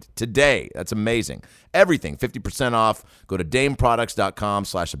site-wide today. That's amazing. Everything, 50% off. Go to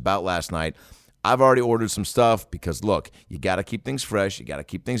dameproducts.com/aboutlastnight. I've already ordered some stuff because, look, you got to keep things fresh. You got to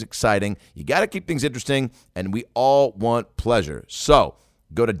keep things exciting. You got to keep things interesting, and we all want pleasure. So,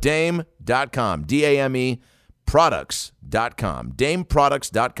 go to dame.com, D-A-M-E, products.com,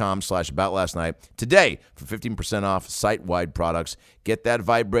 dameproducts.com/aboutlastnight today for 15% off site-wide products. Get that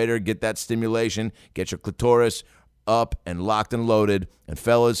vibrator, get that stimulation, get your clitoris up and locked and loaded. And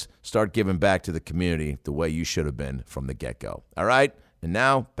fellas, start giving back to the community the way you should have been from the get-go. All right? And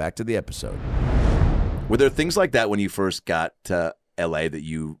now, back to the episode. Were there things like that when you first got to LA that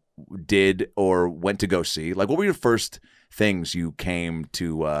you did or went to go see? Like, what were your first things you came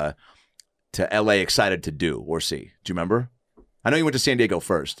to LA excited to do or see? Do you remember? I know you went to San Diego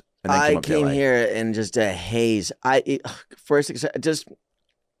first. And then I up to came LA. here in just a haze. Just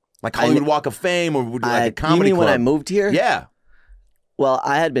like Hollywood Walk of Fame or like a comedy you mean club. when I moved here? Yeah. Well,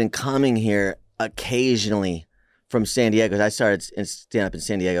 I had been coming here occasionally from San Diego. I started stand up in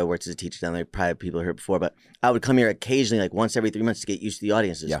San Diego, worked as a teacher down there. Probably people heard before, but I would come here occasionally, like once every 3 months to get used to the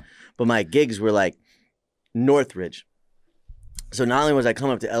audiences. Yeah. But my gigs were like Northridge, So not only was I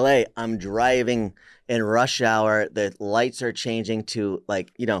coming up to LA, I'm driving in rush hour. The lights are changing to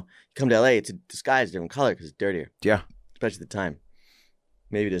you come to LA, the sky is a different color because it's dirtier. Yeah. Especially at the time.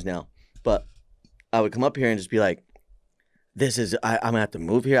 Maybe it is now. But I would come up here and just be like, I'm going to have to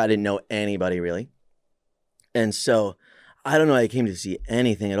move here. I didn't know anybody really. And so I don't know how I came to see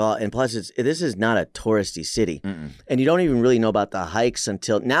anything at all. And plus, this is not a touristy city. Mm-mm. And you don't even really know about the hikes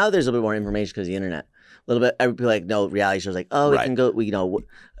until now. There's a little bit more information because of the internet. A little bit. I would be like, no, reality shows like, oh, we can go.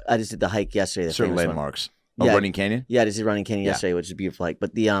 I just did the hike yesterday. The certain landmarks. Oh, yeah, Running Canyon? Yeah, I just did Running Canyon yesterday, which is a beautiful hike.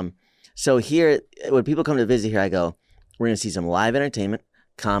 But so here, when people come to visit here, I go, we're going to see some live entertainment,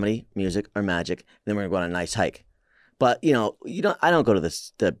 comedy, music, or magic. And then we're going to go on a nice hike. But, I don't go to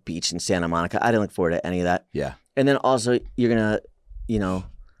the beach in Santa Monica. I don't look forward to any of that. Yeah. And then also you're going to,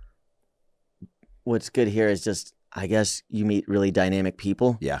 what's good here is just, I guess you meet really dynamic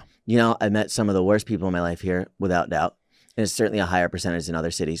people. Yeah. I met some of the worst people in my life here, without doubt. And it's certainly a higher percentage in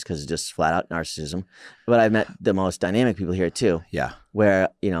other cities because it's just flat out narcissism. But I've met the most dynamic people here too. Yeah. Where,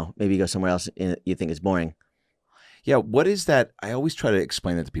 maybe you go somewhere else and you think it's boring. Yeah. What is that? I always try to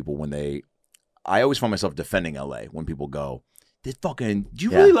explain that to people I always find myself defending LA when people go, do you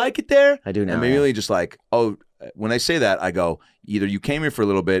really like it there? I do now. And immediately just like, when I say that, I go, either you came here for a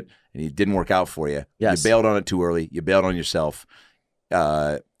little bit and it didn't work out for you. Yes. You bailed on it too early. You bailed on yourself.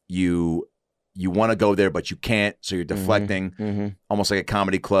 You want to go there, but you can't. So you're deflecting, almost like a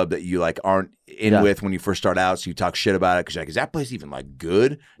comedy club that you aren't in with when you first start out. So you talk shit about it because you're like, is that place even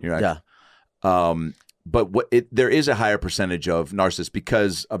good? And you're like, but there is a higher percentage of narcissists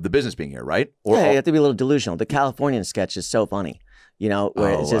because of the business being here, right? You have to be a little delusional. The Californian sketch is so funny,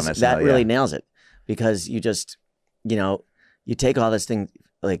 where it's just that really nails it because you just, you take all this thing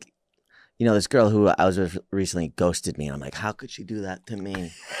this girl who I was with recently ghosted me, and I'm like, how could she do that to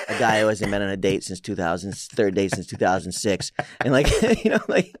me? A guy I wasn't met on a date since third date since 2006, and I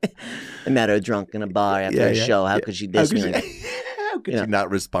met her drunk in a bar after a show. How could she diss me? How could you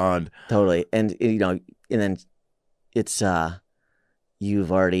not respond? Totally, and and then it's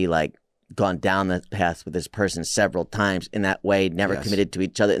you've already gone down the path with this person several times in that way, never committed to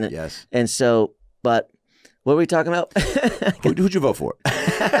each other. And, and so, but what were we talking about? Who'd you vote for?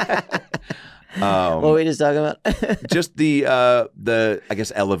 What were we just talking about? Just the I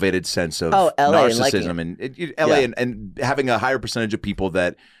guess elevated sense of narcissism and LA and having a higher percentage of people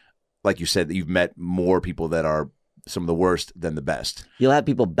that, like you said, that you've met more people that are some of the worst than the best. You'll have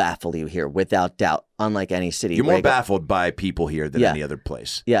people baffle you here without doubt, unlike any city. You're more baffled by people here than any other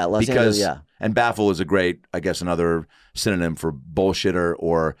place. Yeah, Los Angeles, and baffle is a great, I guess, another synonym for bullshitter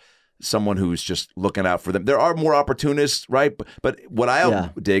or someone who's just looking out for them. There are more opportunists, right? But what I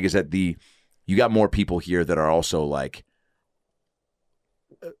dig is that you got more people here that are also a lot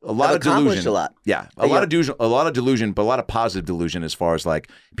of delusion. A lot. Yeah, a lot of delusion, but a lot of positive delusion as far as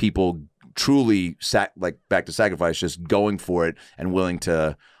people truly back to sacrifice, just going for it and willing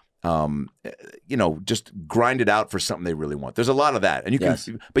to just grind it out for something they really want. There's a lot of that, and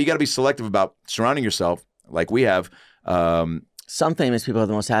but you got to be selective about surrounding yourself, like we have. Some famous people are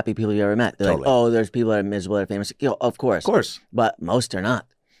the most happy people you ever met. They're like, there's people that are miserable that are famous. Of course. But most are not.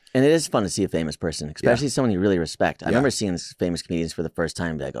 And it is fun to see a famous person, especially someone you really respect. I remember seeing these famous comedians for the first time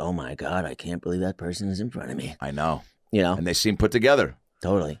and be like, oh my God, I can't believe that person is in front of me. I know. And they seem put together.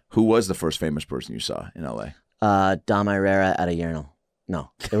 Totally. Who was the first famous person you saw in LA? Dom Irrera at a urinal.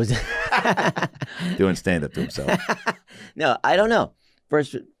 No, it was doing stand-up to himself. No, I don't know.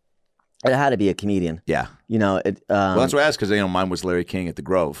 First, it had to be a comedian. Yeah. Well, that's what I asked because mine was Larry King at the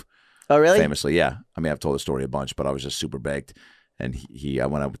Grove. Oh, really? Famously, yeah. I mean, I've told the story a bunch, but I was just super baked. And I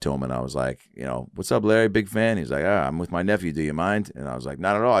went up to him and I was like, what's up, Larry? Big fan. He's like, I'm with my nephew. Do you mind? And I was like,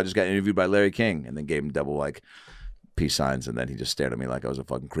 not at all. I just got interviewed by Larry King, and then gave him double peace signs, and then he just stared at me like I was a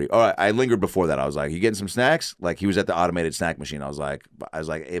fucking creep. All right, I lingered before that. I was like, you getting some snacks? He was at the automated snack machine. I was like,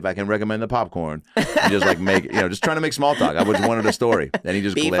 if I can recommend the popcorn, and just make just trying to make small talk. I just wanted a story. Then he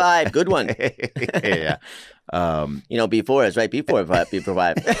just B5, good one. Yeah. B4 is right.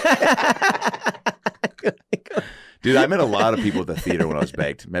 B4. Dude, I met a lot of people at the theater when I was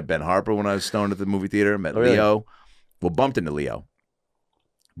baked. Met Ben Harper when I was stoned at the movie theater. Met Leo. Well, bumped into Leo.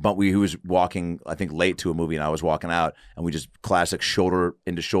 But he was walking, I think, late to a movie, and I was walking out, and we just classic shoulder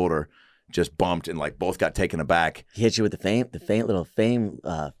into shoulder, just bumped, and both got taken aback. He hit you with the faint little fame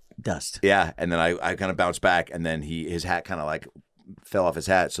dust. Yeah, and then I kind of bounced back, and then his hat kind of fell off his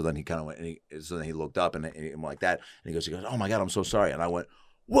hat, so then he kind of went, so then he looked up and went like that, and he goes, oh my God, I'm so sorry, and I went,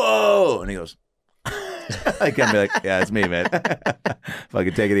 whoa, and he goes. I can be like, yeah, it's me, man.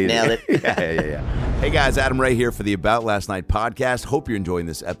 Fucking take it easy. Nailed it. Yeah. Hey guys, Adam Ray here for the About Last Night podcast. Hope you're enjoying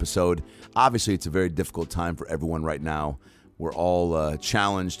this episode. Obviously, it's a very difficult time for everyone right now We're all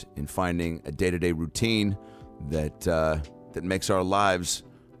challenged in finding a day-to-day routine that makes our lives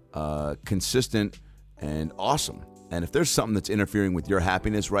consistent and awesome. And if there's something that's interfering with your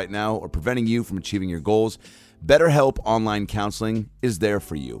happiness right now or preventing you from achieving your goals, BetterHelp Online Counseling is there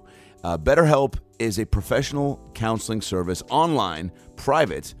for you. BetterHelp is a professional counseling service, online,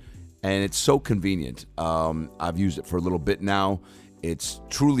 private, and it's so convenient. I've used it for a little bit now. It's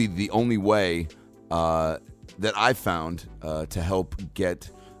truly the only way that I've found to help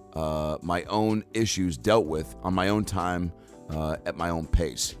get my own issues dealt with on my own time, at my own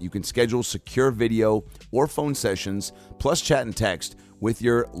pace. You can schedule secure video or phone sessions, plus chat and text with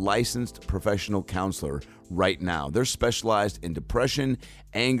your licensed professional counselor right now. They're specialized in depression,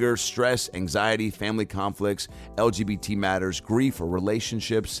 anger, stress, anxiety, family conflicts, LGBT matters, grief or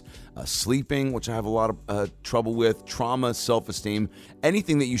relationships, sleeping, which I have a lot of trouble with, trauma, self-esteem.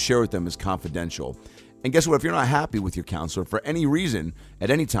 Anything that you share with them is confidential. And guess what? If you're not happy with your counselor for any reason, at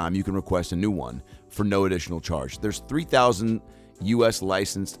any time, you can request a new one for no additional charge. There's 3,000 U.S.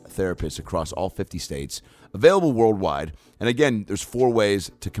 licensed therapists across all 50 states, available worldwide. And again, there's 4 ways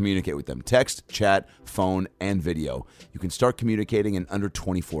to communicate with them: text, chat, phone, and video. You can start communicating in under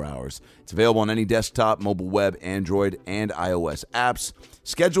 24 hours. It's available on any desktop, mobile web, Android, and iOS apps.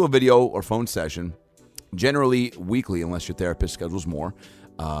 Schedule a video or phone session, generally weekly, unless your therapist schedules more.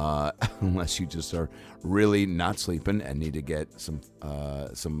 Unless you just are really not sleeping and need to get some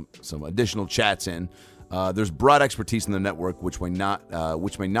additional chats in. There's broad expertise in the network, which may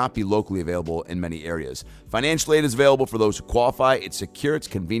not be locally available in many areas. Financial aid is available for those who qualify. It's secure, it's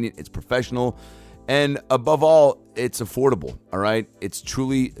convenient, it's professional, and above all, it's affordable. All right, it's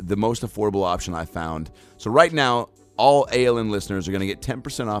truly the most affordable option I found. So right now, all ALN listeners are going to get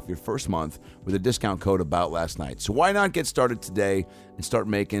 10% off your first month with a discount code AboutLastNight. So why not get started today and start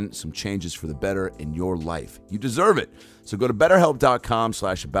making some changes for the better in your life? You deserve it. So go to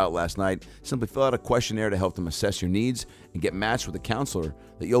BetterHelp.com/AboutLastNight. Simply fill out a questionnaire to help them assess your needs and get matched with a counselor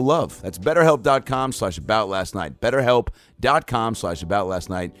that you'll love. That's BetterHelp.com/AboutLastNight.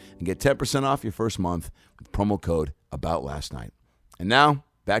 BetterHelp.com/AboutLastNight and get 10% off your first month with promo code AboutLastNight. And now,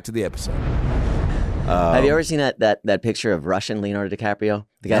 back to the episode. Have you ever seen that picture of Russian Leonardo DiCaprio?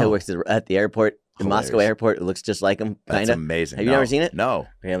 The guy who works at the airport, the Moscow airport, who looks just like him, kind of? That's amazing. Have you never seen it? No.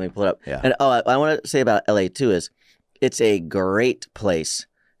 Okay, let me pull it up. Yeah. And I want to say about LA too is it's a great place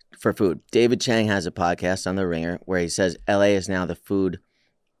for food. David Chang has a podcast on The Ringer where he says LA is now the food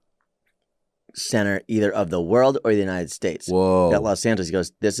center either of the world or the United States. Whoa. At Los Angeles, he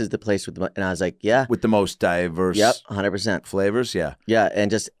goes, this is the place with the, and I was like, yeah. With the most diverse 100%. flavors, yeah. Yeah, and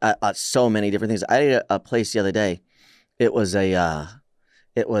just so many different things. I ate a place the other day. It was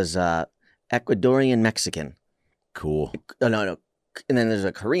Ecuadorian Mexican. Cool. No. And then there's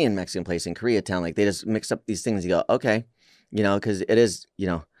a Korean Mexican place in Koreatown. Like they just mix up these things. You go, okay, because it is,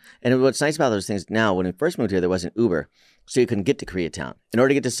 And what's nice about those things now, when we first moved here, there wasn't Uber. So you couldn't get to Koreatown. In order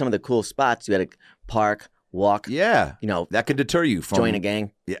to get to some of the cool spots, you had to park, walk. Yeah. That could deter you from... Join a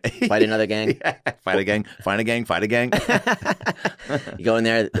gang. Yeah. Fight another gang. Yeah. Fight a gang. Find a gang. Fight a gang. You go in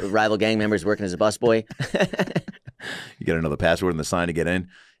there, the rival gang members working as a busboy. You get another password and the sign to get in.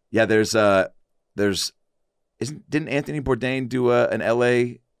 Yeah, didn't Anthony Bourdain do an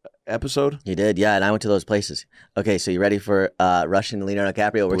LA episode? He did, yeah, and I went to those places. Okay, so you ready for Russian Leonardo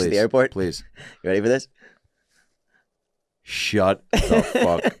DiCaprio works at the airport? Please. You ready for this? Shut the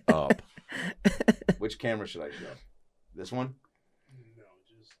fuck up. Which camera should I show? This one? No, it's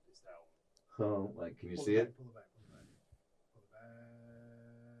that one. So, can you see it? Pull it back.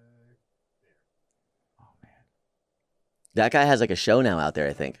 Oh, man. That guy has like a show now out there,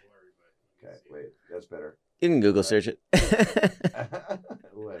 I think. Okay, wait, that's better. You can Google search it. We'll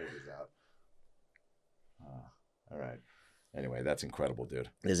edit this out. All right. Anyway, that's incredible,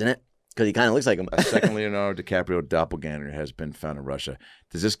 dude. Isn't it? Because he kind of looks like him. A second Leonardo DiCaprio doppelganger has been found in Russia.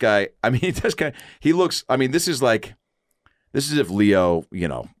 Does this guy, he looks, this is if Leo,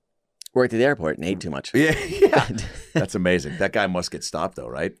 Worked at the airport and ate too much. Yeah. That's amazing. That guy must get stopped though,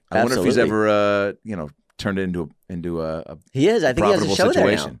 right? I wonder if he's ever, turned it into a He is. I think he has a show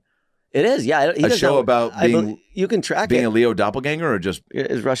situation. There now. It is, yeah. A show about you can track being it. a Leo doppelganger or just...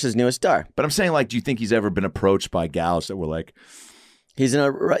 Is Russia's newest star. But I'm saying, do you think he's ever been approached by gals that were like... He's in a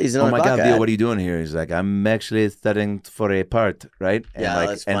oh my God, Leo, what are you doing here? He's like, I'm actually studying for a part, right? And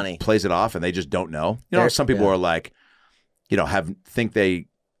that's funny. And plays it off and they just don't know. Some people are like, think they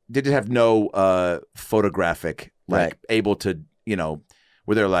just have no photographic, able to,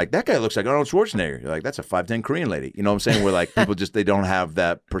 where they're like, that guy looks like Arnold Schwarzenegger. You're like, that's a 5'10" Korean lady. You know what I'm saying? Where people just, they don't have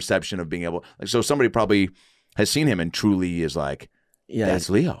that perception of being able, so somebody probably has seen him and truly is like, that's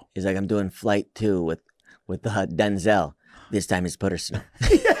Leo. He's like, I'm doing Flight 2 with Denzel. This time it's personal.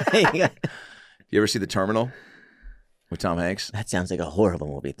 You ever see The Terminal with Tom Hanks? That sounds like a horrible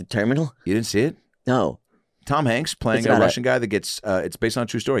movie. The Terminal? You didn't see it? No. Tom Hanks playing It's a about Russian guy that gets, it's based on a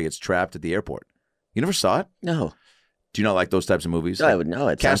true story, gets trapped at the airport. You never saw it? No. Do you not like those types of movies? No, I would know.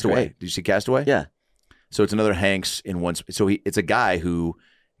 It sounds Castaway. great. Did you see Castaway? Yeah. So it's another Hanks in one. So it's a guy who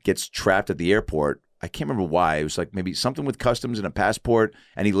gets trapped at the airport. I can't remember why. It was like maybe something with customs and a passport,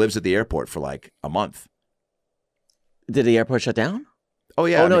 and he lives at the airport for like a month. Did the airport shut down? Oh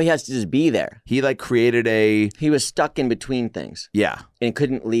yeah. Oh, no, he has to just be there. He like created a. He was stuck in between things Yeah. and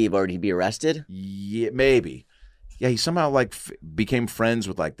couldn't leave or he'd be arrested. Yeah, maybe. Yeah, he somehow like became friends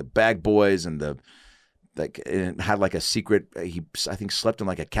with like the bag boys and the like, and had like a secret. I think slept in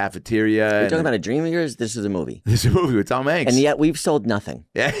like a cafeteria. Are you talking about a dream of yours? This is a movie. This is a movie with Tom Hanks. And yet we've sold nothing.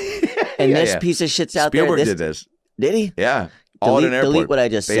 Yeah. And Yeah, this yeah. piece of shit's out Spielberg there. did this. Did he? Yeah. All at an airport. Delete what I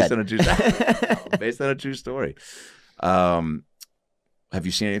just based said. On a true, based on a true story. Have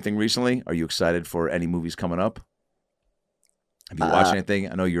you seen anything recently? Are you excited for any movies coming up? Have you watched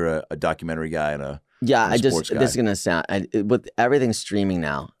anything? I know you're a documentary guy and a Yeah, and a sports guy. this is gonna sound with everything streaming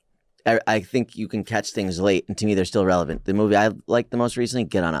now. I think you can catch things late, and to me, they're still relevant. The movie I liked the most recently,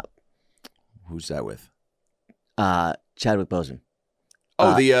 Get On Up. Who's that with? Chadwick Boseman.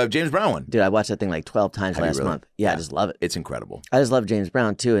 Oh, the James Brown one. Dude, I watched that thing like 12 times Have you last really? month. Yeah, Yeah. I just love it. It's incredible. I just love James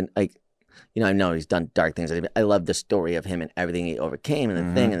Brown too, and like, you know, I know he's done dark things. I love the story of him and everything he overcame and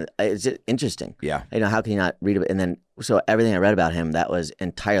the thing, and it's just interesting. Yeah. You know, how can you not read it? And then, so everything I read about him, that was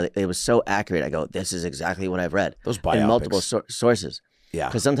entirely, it was so accurate. I go, this is exactly what I've read. Those in biopics. multiple sources. Yeah.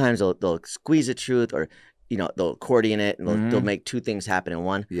 Because sometimes they'll squeeze the truth, or you know, they'll accordion it, and they'll make two things happen in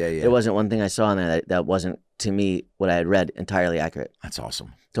one. Yeah, yeah. There wasn't one thing I saw in there that wasn't, to me, what I had read entirely accurate. That's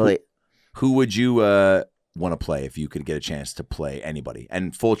awesome. Totally. Who would you want to play if you could get a chance to play anybody?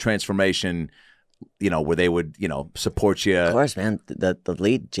 And full transformation, you know, where they would, you know, support you. Of course, man. The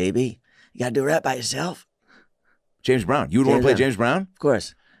lead, JB. You got to do that by yourself. James Brown. You would want to play James Brown? Of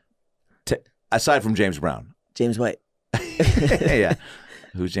course. Aside from James Brown. James White. Yeah.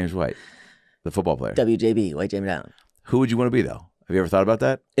 Who's James White? The football player. WJB, White James Brown. Who would you want to be, though? Have you ever thought about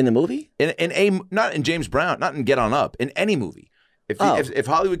that? In the movie? Not in James Brown, not in Get On Up, in any movie. If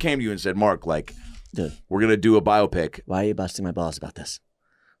Hollywood came to you and said, Mark, like, Dude, we're going to do a biopic. why are you busting my balls about this?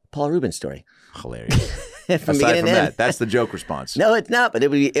 Paul Rubens story. Hilarious. From Aside beginning from to that, end. that's the joke response. No, it's not, but it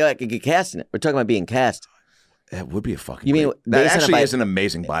would be, I could get cast in it. We're talking about being cast. That would be a fucking You mean great- that based on a actually bi- is an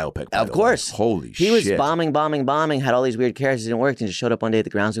amazing biopic. by Of the way. course. Holy He shit. was bombing, had all these weird characters, didn't work, and just showed up one day at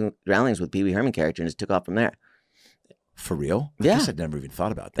the Groundlings with Pee Wee Herman character and just took off from there. For real? Yeah. I guess I'd never even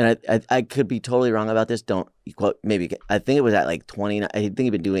thought about that. And I could be totally wrong about this. Don't quote, maybe. I think it was at like 29. I think he'd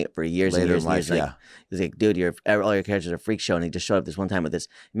been doing it for years and Later years in and years. life, Like, yeah. He's like, dude, all your characters are freak show. And he just showed up this one time with this.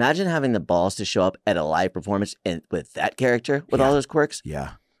 Imagine having the balls to show up at a live performance and with that character with all those quirks.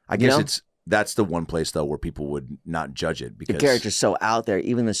 Yeah. I You guess know? that's the one place, though, where people would not judge it. The Because character's so out there,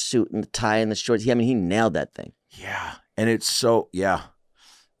 even the suit and the tie and the shorts. He nailed that thing. Yeah. And it's so, yeah.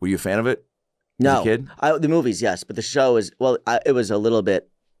 Were you a fan of it? No, As a kid? The movies, yes, but the show is it was a little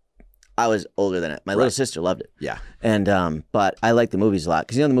bit. I was older than it. My little sister loved it, Yeah. and but I like the movies a lot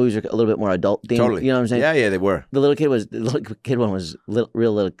because the movies are a little bit more adult themed. Totally. You know what I'm saying? Yeah, they were. The little kid one was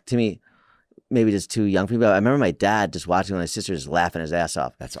real little to me. Maybe just too young for me. But I remember my dad just watching my sister just laughing his ass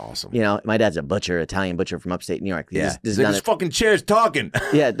off. That's awesome. You know, my dad's a butcher, Italian butcher from upstate New York. Yeah. This This fucking chair's talking.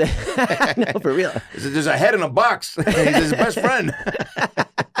 yeah, no, for real. There's a head in a box. He's his best friend.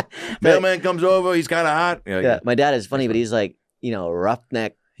 Mailman comes over. He's kind of hot. Yeah, my dad is funny, but he's like, you know,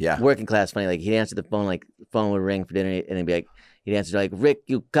 roughneck, Yeah. working class funny. Like he'd answer the phone, like the phone would ring for dinner, and he'd be like, he'd answer like, "Rick,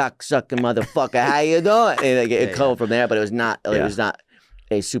 you cocksucking motherfucker, how you doing?" And like, it'd come from there, but it was not. It Yeah. was not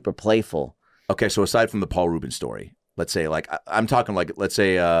a super playful. Okay, so aside from the Paul Rubens story, let's say, like, I'm talking like, let's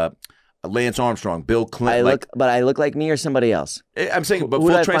say, Lance Armstrong, Bill Clinton. I look like me or somebody else. I'm saying, but Who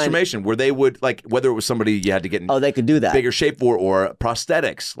would full I find- transformation, where they would, like, whether it was somebody you had to get in Oh, they could do that. bigger shape for, or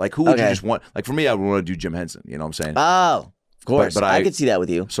prosthetics. Like, who would you Okay. just want? Like, for me, I would want to do Jim Henson. You know what I'm saying? Oh, of course. but I I- could see that with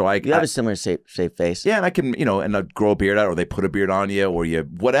you. So You have a similar shape face. yeah, and I can, you know, and I'd grow a beard out, or they put a beard on you, or you,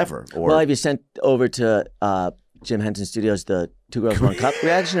 whatever. Or Well, have you sent over to Jim Henson Studios the 2 Girls 1 Cup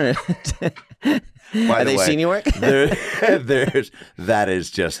reaction? Or By have the they way, seen you work? that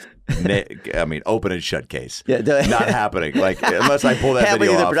is just, I mean, open and shut case. Yeah, Not happening. Like, unless I pull that Halfway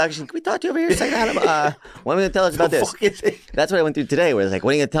video through the off. production, can we talk to you over here a second, Adam? When are you going to tell us about The this? fuck is it? That's what I went through today, where it's like,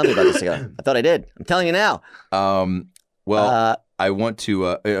 when are you going to tell me about this? I go, I thought I did. I'm telling you now. Well, I want to.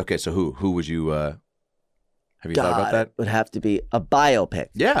 Okay, so who would you? Have you thought about that? It would have to be a biopic.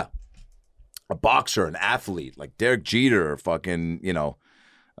 Yeah, a boxer, an athlete like Derek Jeter, or fucking, you know,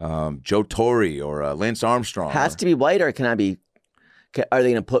 Joe Torre or Lance Armstrong. Has to be white, or can I be? Are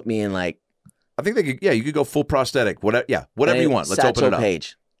they going to put me in like? I think they could. Yeah, you could go full prosthetic. Whatever. Yeah, whatever you want. Let's open it up.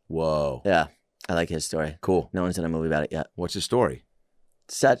 Page. Whoa. Yeah, I like his story. Cool. No one's done a movie about it yet. What's his story?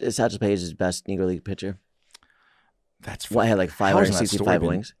 Satchel Paige is best Negro League pitcher. That's. Well, I had like 565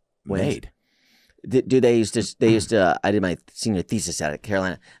 wings. Made. Dude, they used to. I did my senior thesis at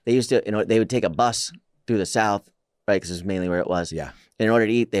Carolina. They used to. They would take a bus through the South, right? Because it's mainly where it was. Yeah. And in order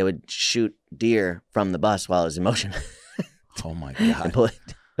to eat, they would shoot deer from the bus while it was in motion. Oh my god.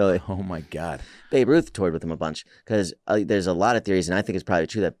 Oh my god. Babe Ruth toured with him a bunch because there's a lot of theories, and I think it's probably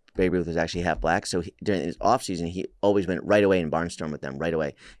true that Babe Ruth was actually half black. So during his off season, he always went right away and barnstormed with them right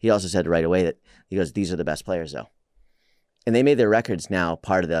away. He also said right away that he goes, "These are the best players, though." And they made their records now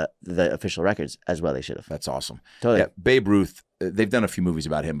part of the official records as well. They should have. That's awesome. Totally. Yeah, Babe Ruth, they've done a few movies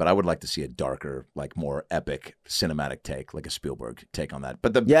about him, but I would like to see a darker, like more epic cinematic take, like a Spielberg take on that.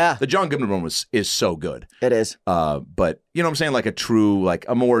 But the John Goodman one is so good. It is. But you know what I'm saying? Like a true, like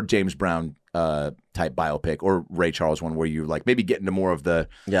a more James Brown type biopic, or Ray Charles one where you like maybe get into more of the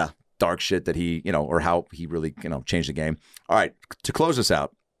dark shit that he, or how he really, changed the game. All right, to close this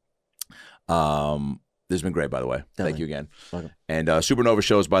out, this has been great, by the way. Definitely. Thank you again. Welcome. And Supernova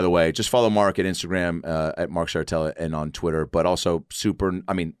shows, by the way, just follow Mark at Instagram at Mark Saratella and on Twitter, but also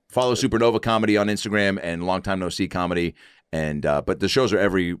follow Supernova Comedy on Instagram and Long Time No See Comedy. And but the shows are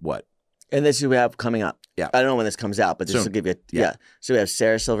every what? And this is what we have coming up. Yeah. I don't know when this comes out, but this will give you So we have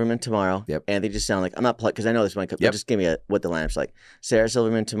Sarah Silverman tomorrow. Yep. Anthony Jeselnik. I'm not because I know this one. But just give me what the lineup's like. Sarah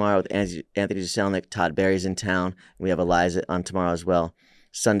Silverman tomorrow with Anthony Jeselnik. Todd Barry's in town. We have Eliza on tomorrow as well.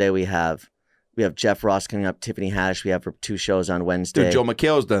 Sunday we have Jeff Ross coming up. Tiffany Haddish. We have 2 shows on Wednesday. Dude, Joe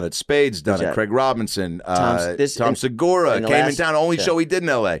McHale's done it. Spade's done it. Craig Robinson. Tom Segura came in town. Only show he did in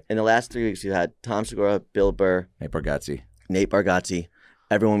L.A. In the last 3 weeks, we had Tom Segura, Bill Burr, Nate Bargatze.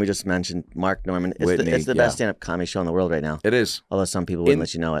 Everyone we just mentioned, Mark Norman. It's the best stand-up comedy show in the world right now. It is. Although some people wouldn't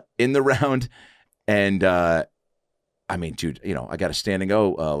let you know it. In the round, and I mean, dude, I got a standing O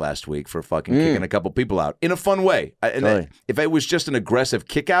last week for fucking kicking a couple people out in a fun way. If it was just an aggressive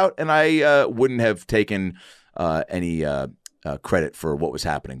kick out, and I wouldn't have taken any credit for what was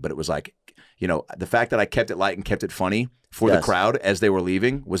happening, but it was like, the fact that I kept it light and kept it funny for the crowd as they were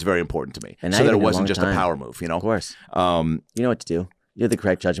leaving was very important to me. And so that it wasn't just a power move, Of course. You know what to do. You have the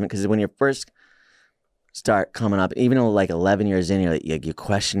correct judgment, because when you first start coming up, even though like 11 years in, you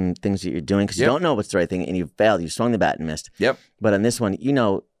question things that you're doing because you don't know what's the right thing, and you've failed. You swung the bat and missed. Yep. But on this one,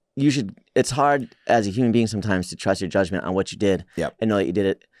 you should. It's hard as a human being sometimes to trust your judgment on what you did and know that you did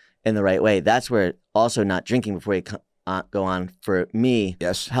it in the right way. That's where also not drinking before you go on for me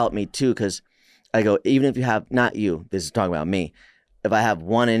helped me too, because I go, even if you have, not you, this is talking about me, if I have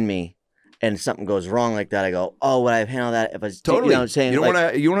one in me and something goes wrong like that, I go, oh, would I have handled that if I was totally? You know what I'm saying? You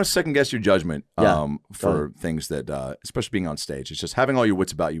don't want to second guess your judgment for things that, especially being on stage. It's just having all your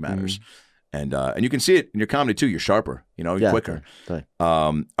wits about you matters, and you can see it in your comedy too. You're sharper, you're quicker. Totally.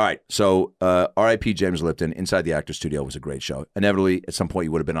 All right, so R.I.P. James Lipton. Inside the Actors Studio was a great show. Inevitably, at some point,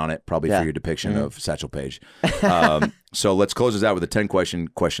 you would have been on it, probably for your depiction of Satchel Paige. So let's close this out with a 10-question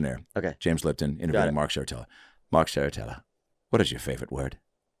questionnaire. Okay. James Lipton interviewing Mark Saratella. Mark Saratella, what is your favorite word?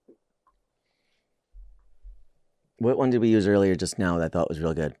 What one did we use earlier just now that I thought was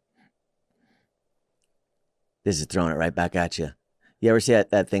real good? This is throwing it right back at you. You ever see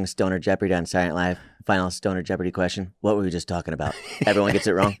that thing, Stoner Jeopardy on Silent Live? Final Stoner Jeopardy question? What were we just talking about? Everyone gets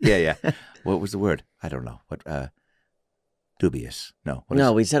it wrong? Yeah. What was the word? I don't know. What? Dubious. No.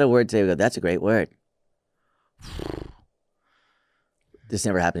 We said a word today. We go, that's a great word. This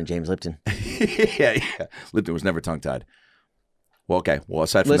never happened to James Lipton. Yeah. Lipton was never tongue-tied. Well, okay. Well,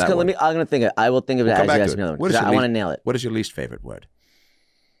 aside from that, I'm going to think of it. I will think of it as you ask me another one. I want to nail it. What is your least favorite word?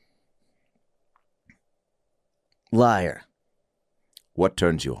 Liar. What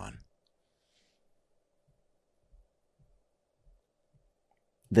turns you on?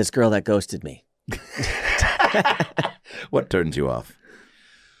 This girl that ghosted me. What turns you off?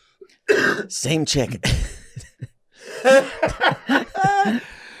 Same chick.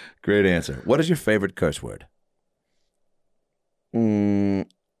 Great answer. What is your favorite curse word? How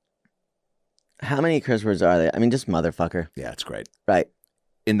many curse words are there? I mean, just motherfucker. Yeah, it's great. Right.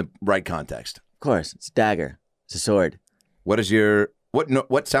 In the right context. Of course. It's a dagger. It's a sword. What is your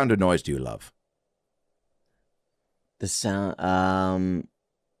what sound or noise do you love? The sound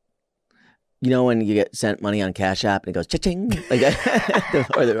when you get sent money on Cash App and it goes cha-ching like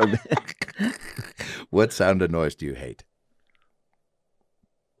that. What sound or noise do you hate?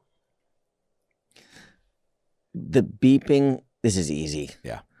 The beeping. This is easy.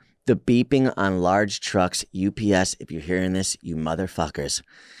 Yeah. The beeping on large trucks, UPS, if you're hearing this, you motherfuckers.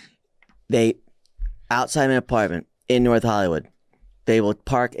 They, outside my apartment in North Hollywood, they will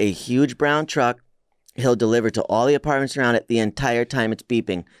park a huge brown truck. He'll deliver to all the apartments around it the entire time it's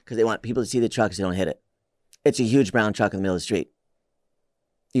beeping because they want people to see the truck so they don't hit it. It's a huge brown truck in the middle of the street.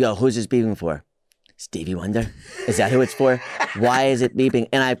 You go, who's this beeping for? Stevie Wonder? Is that who it's for? Why is it beeping?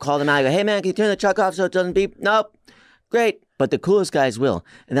 And I've called him out. I go, hey, man, can you turn the truck off so it doesn't beep? Nope. Great. But the coolest guys will.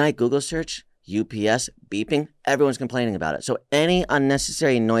 And then I Google search UPS beeping. Everyone's complaining about it. So any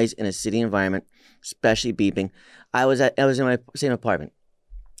unnecessary noise in a city environment, especially beeping. I was in my same apartment.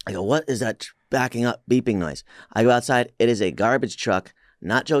 I go, what is that backing up beeping noise? I go outside. It is a garbage truck,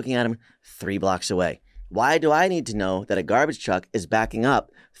 not joking at him, 3 blocks away. Why do I need to know that a garbage truck is backing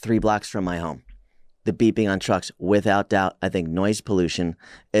up 3 blocks from my home? The beeping on trucks, without doubt, I think noise pollution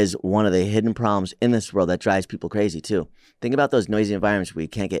is one of the hidden problems in this world that drives people crazy too. Think about those noisy environments where you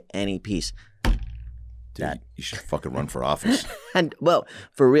can't get any peace. Dude, you should fucking run for office. And well,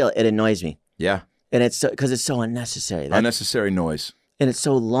 for real, it annoys me. Yeah. And it's because it's so unnecessary. Unnecessary noise. And it's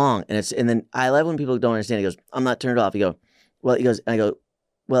so long. And then I love when people don't understand. He goes, I'm not turned off. And I go,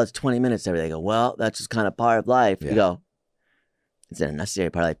 well, it's 20 minutes every day. I go, well, that's just kind of part of life. Yeah. You go, it's an unnecessary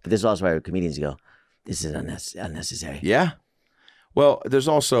part of life. But this is also why comedians go, this is unnecessary. Yeah. Well, there's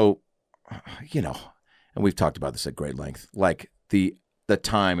also, and we've talked about this at great length, like the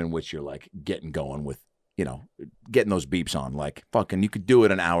time in which you're like getting going with, getting those beeps on, like fucking, you could do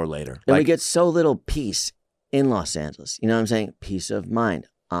it an hour later. And we get so little peace in Los Angeles. You know what I'm saying? Peace of mind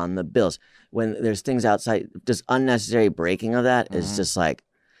on the bills. When there's things outside, just unnecessary breaking of that is just like,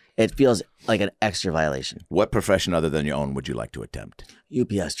 it feels like an extra violation. What profession other than your own would you like to attempt?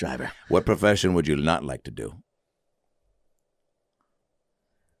 UPS driver. What profession would you not like to do?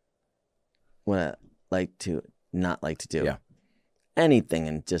 What I not like to do? Yeah. Anything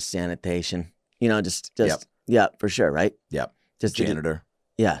in just sanitation. Just Yep. Yeah, for sure, right? Yep. Just Janitor.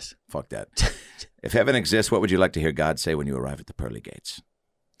 Yes. Fuck that. If heaven exists, what would you like to hear God say when you arrive at the pearly gates?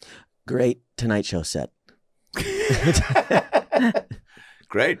 Great Tonight Show set.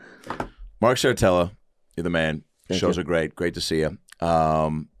 Great. Mark Sartella, you're the man. Thank Shows you. are great. Great to see you.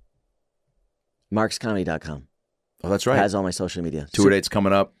 MarksComedy.com. Oh, that's right. Has all my social media. Tour dates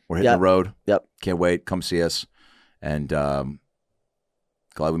coming up. We're hitting Yep. the road. Yep. Can't wait. Come see us. And glad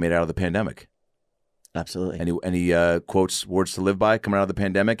we made it out of the pandemic. Absolutely. Any quotes, words to live by coming out of the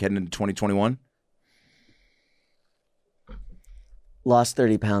pandemic, heading into 2021? Lost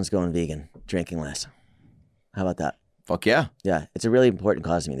 30 pounds going vegan, drinking less. How about that? Fuck yeah. Yeah, it's a really important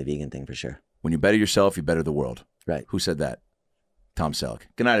cause to me, the vegan thing, for sure. When you better yourself, you better the world. Right. Who said that? Tom Selleck.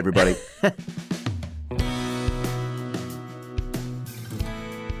 Good night, everybody.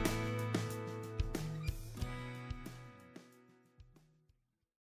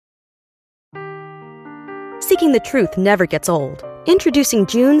 Seeking the truth never gets old. Introducing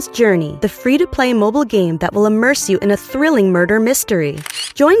June's Journey, the free-to-play mobile game that will immerse you in a thrilling murder mystery.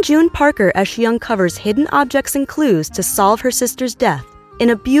 Join June Parker as she uncovers hidden objects and clues to solve her sister's death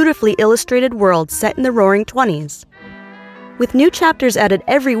in a beautifully illustrated world set in the Roaring '20s. With new chapters added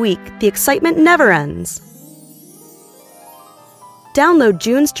every week, the excitement never ends. Download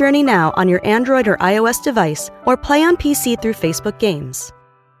June's Journey now on your Android or iOS device, or play on PC through Facebook Games.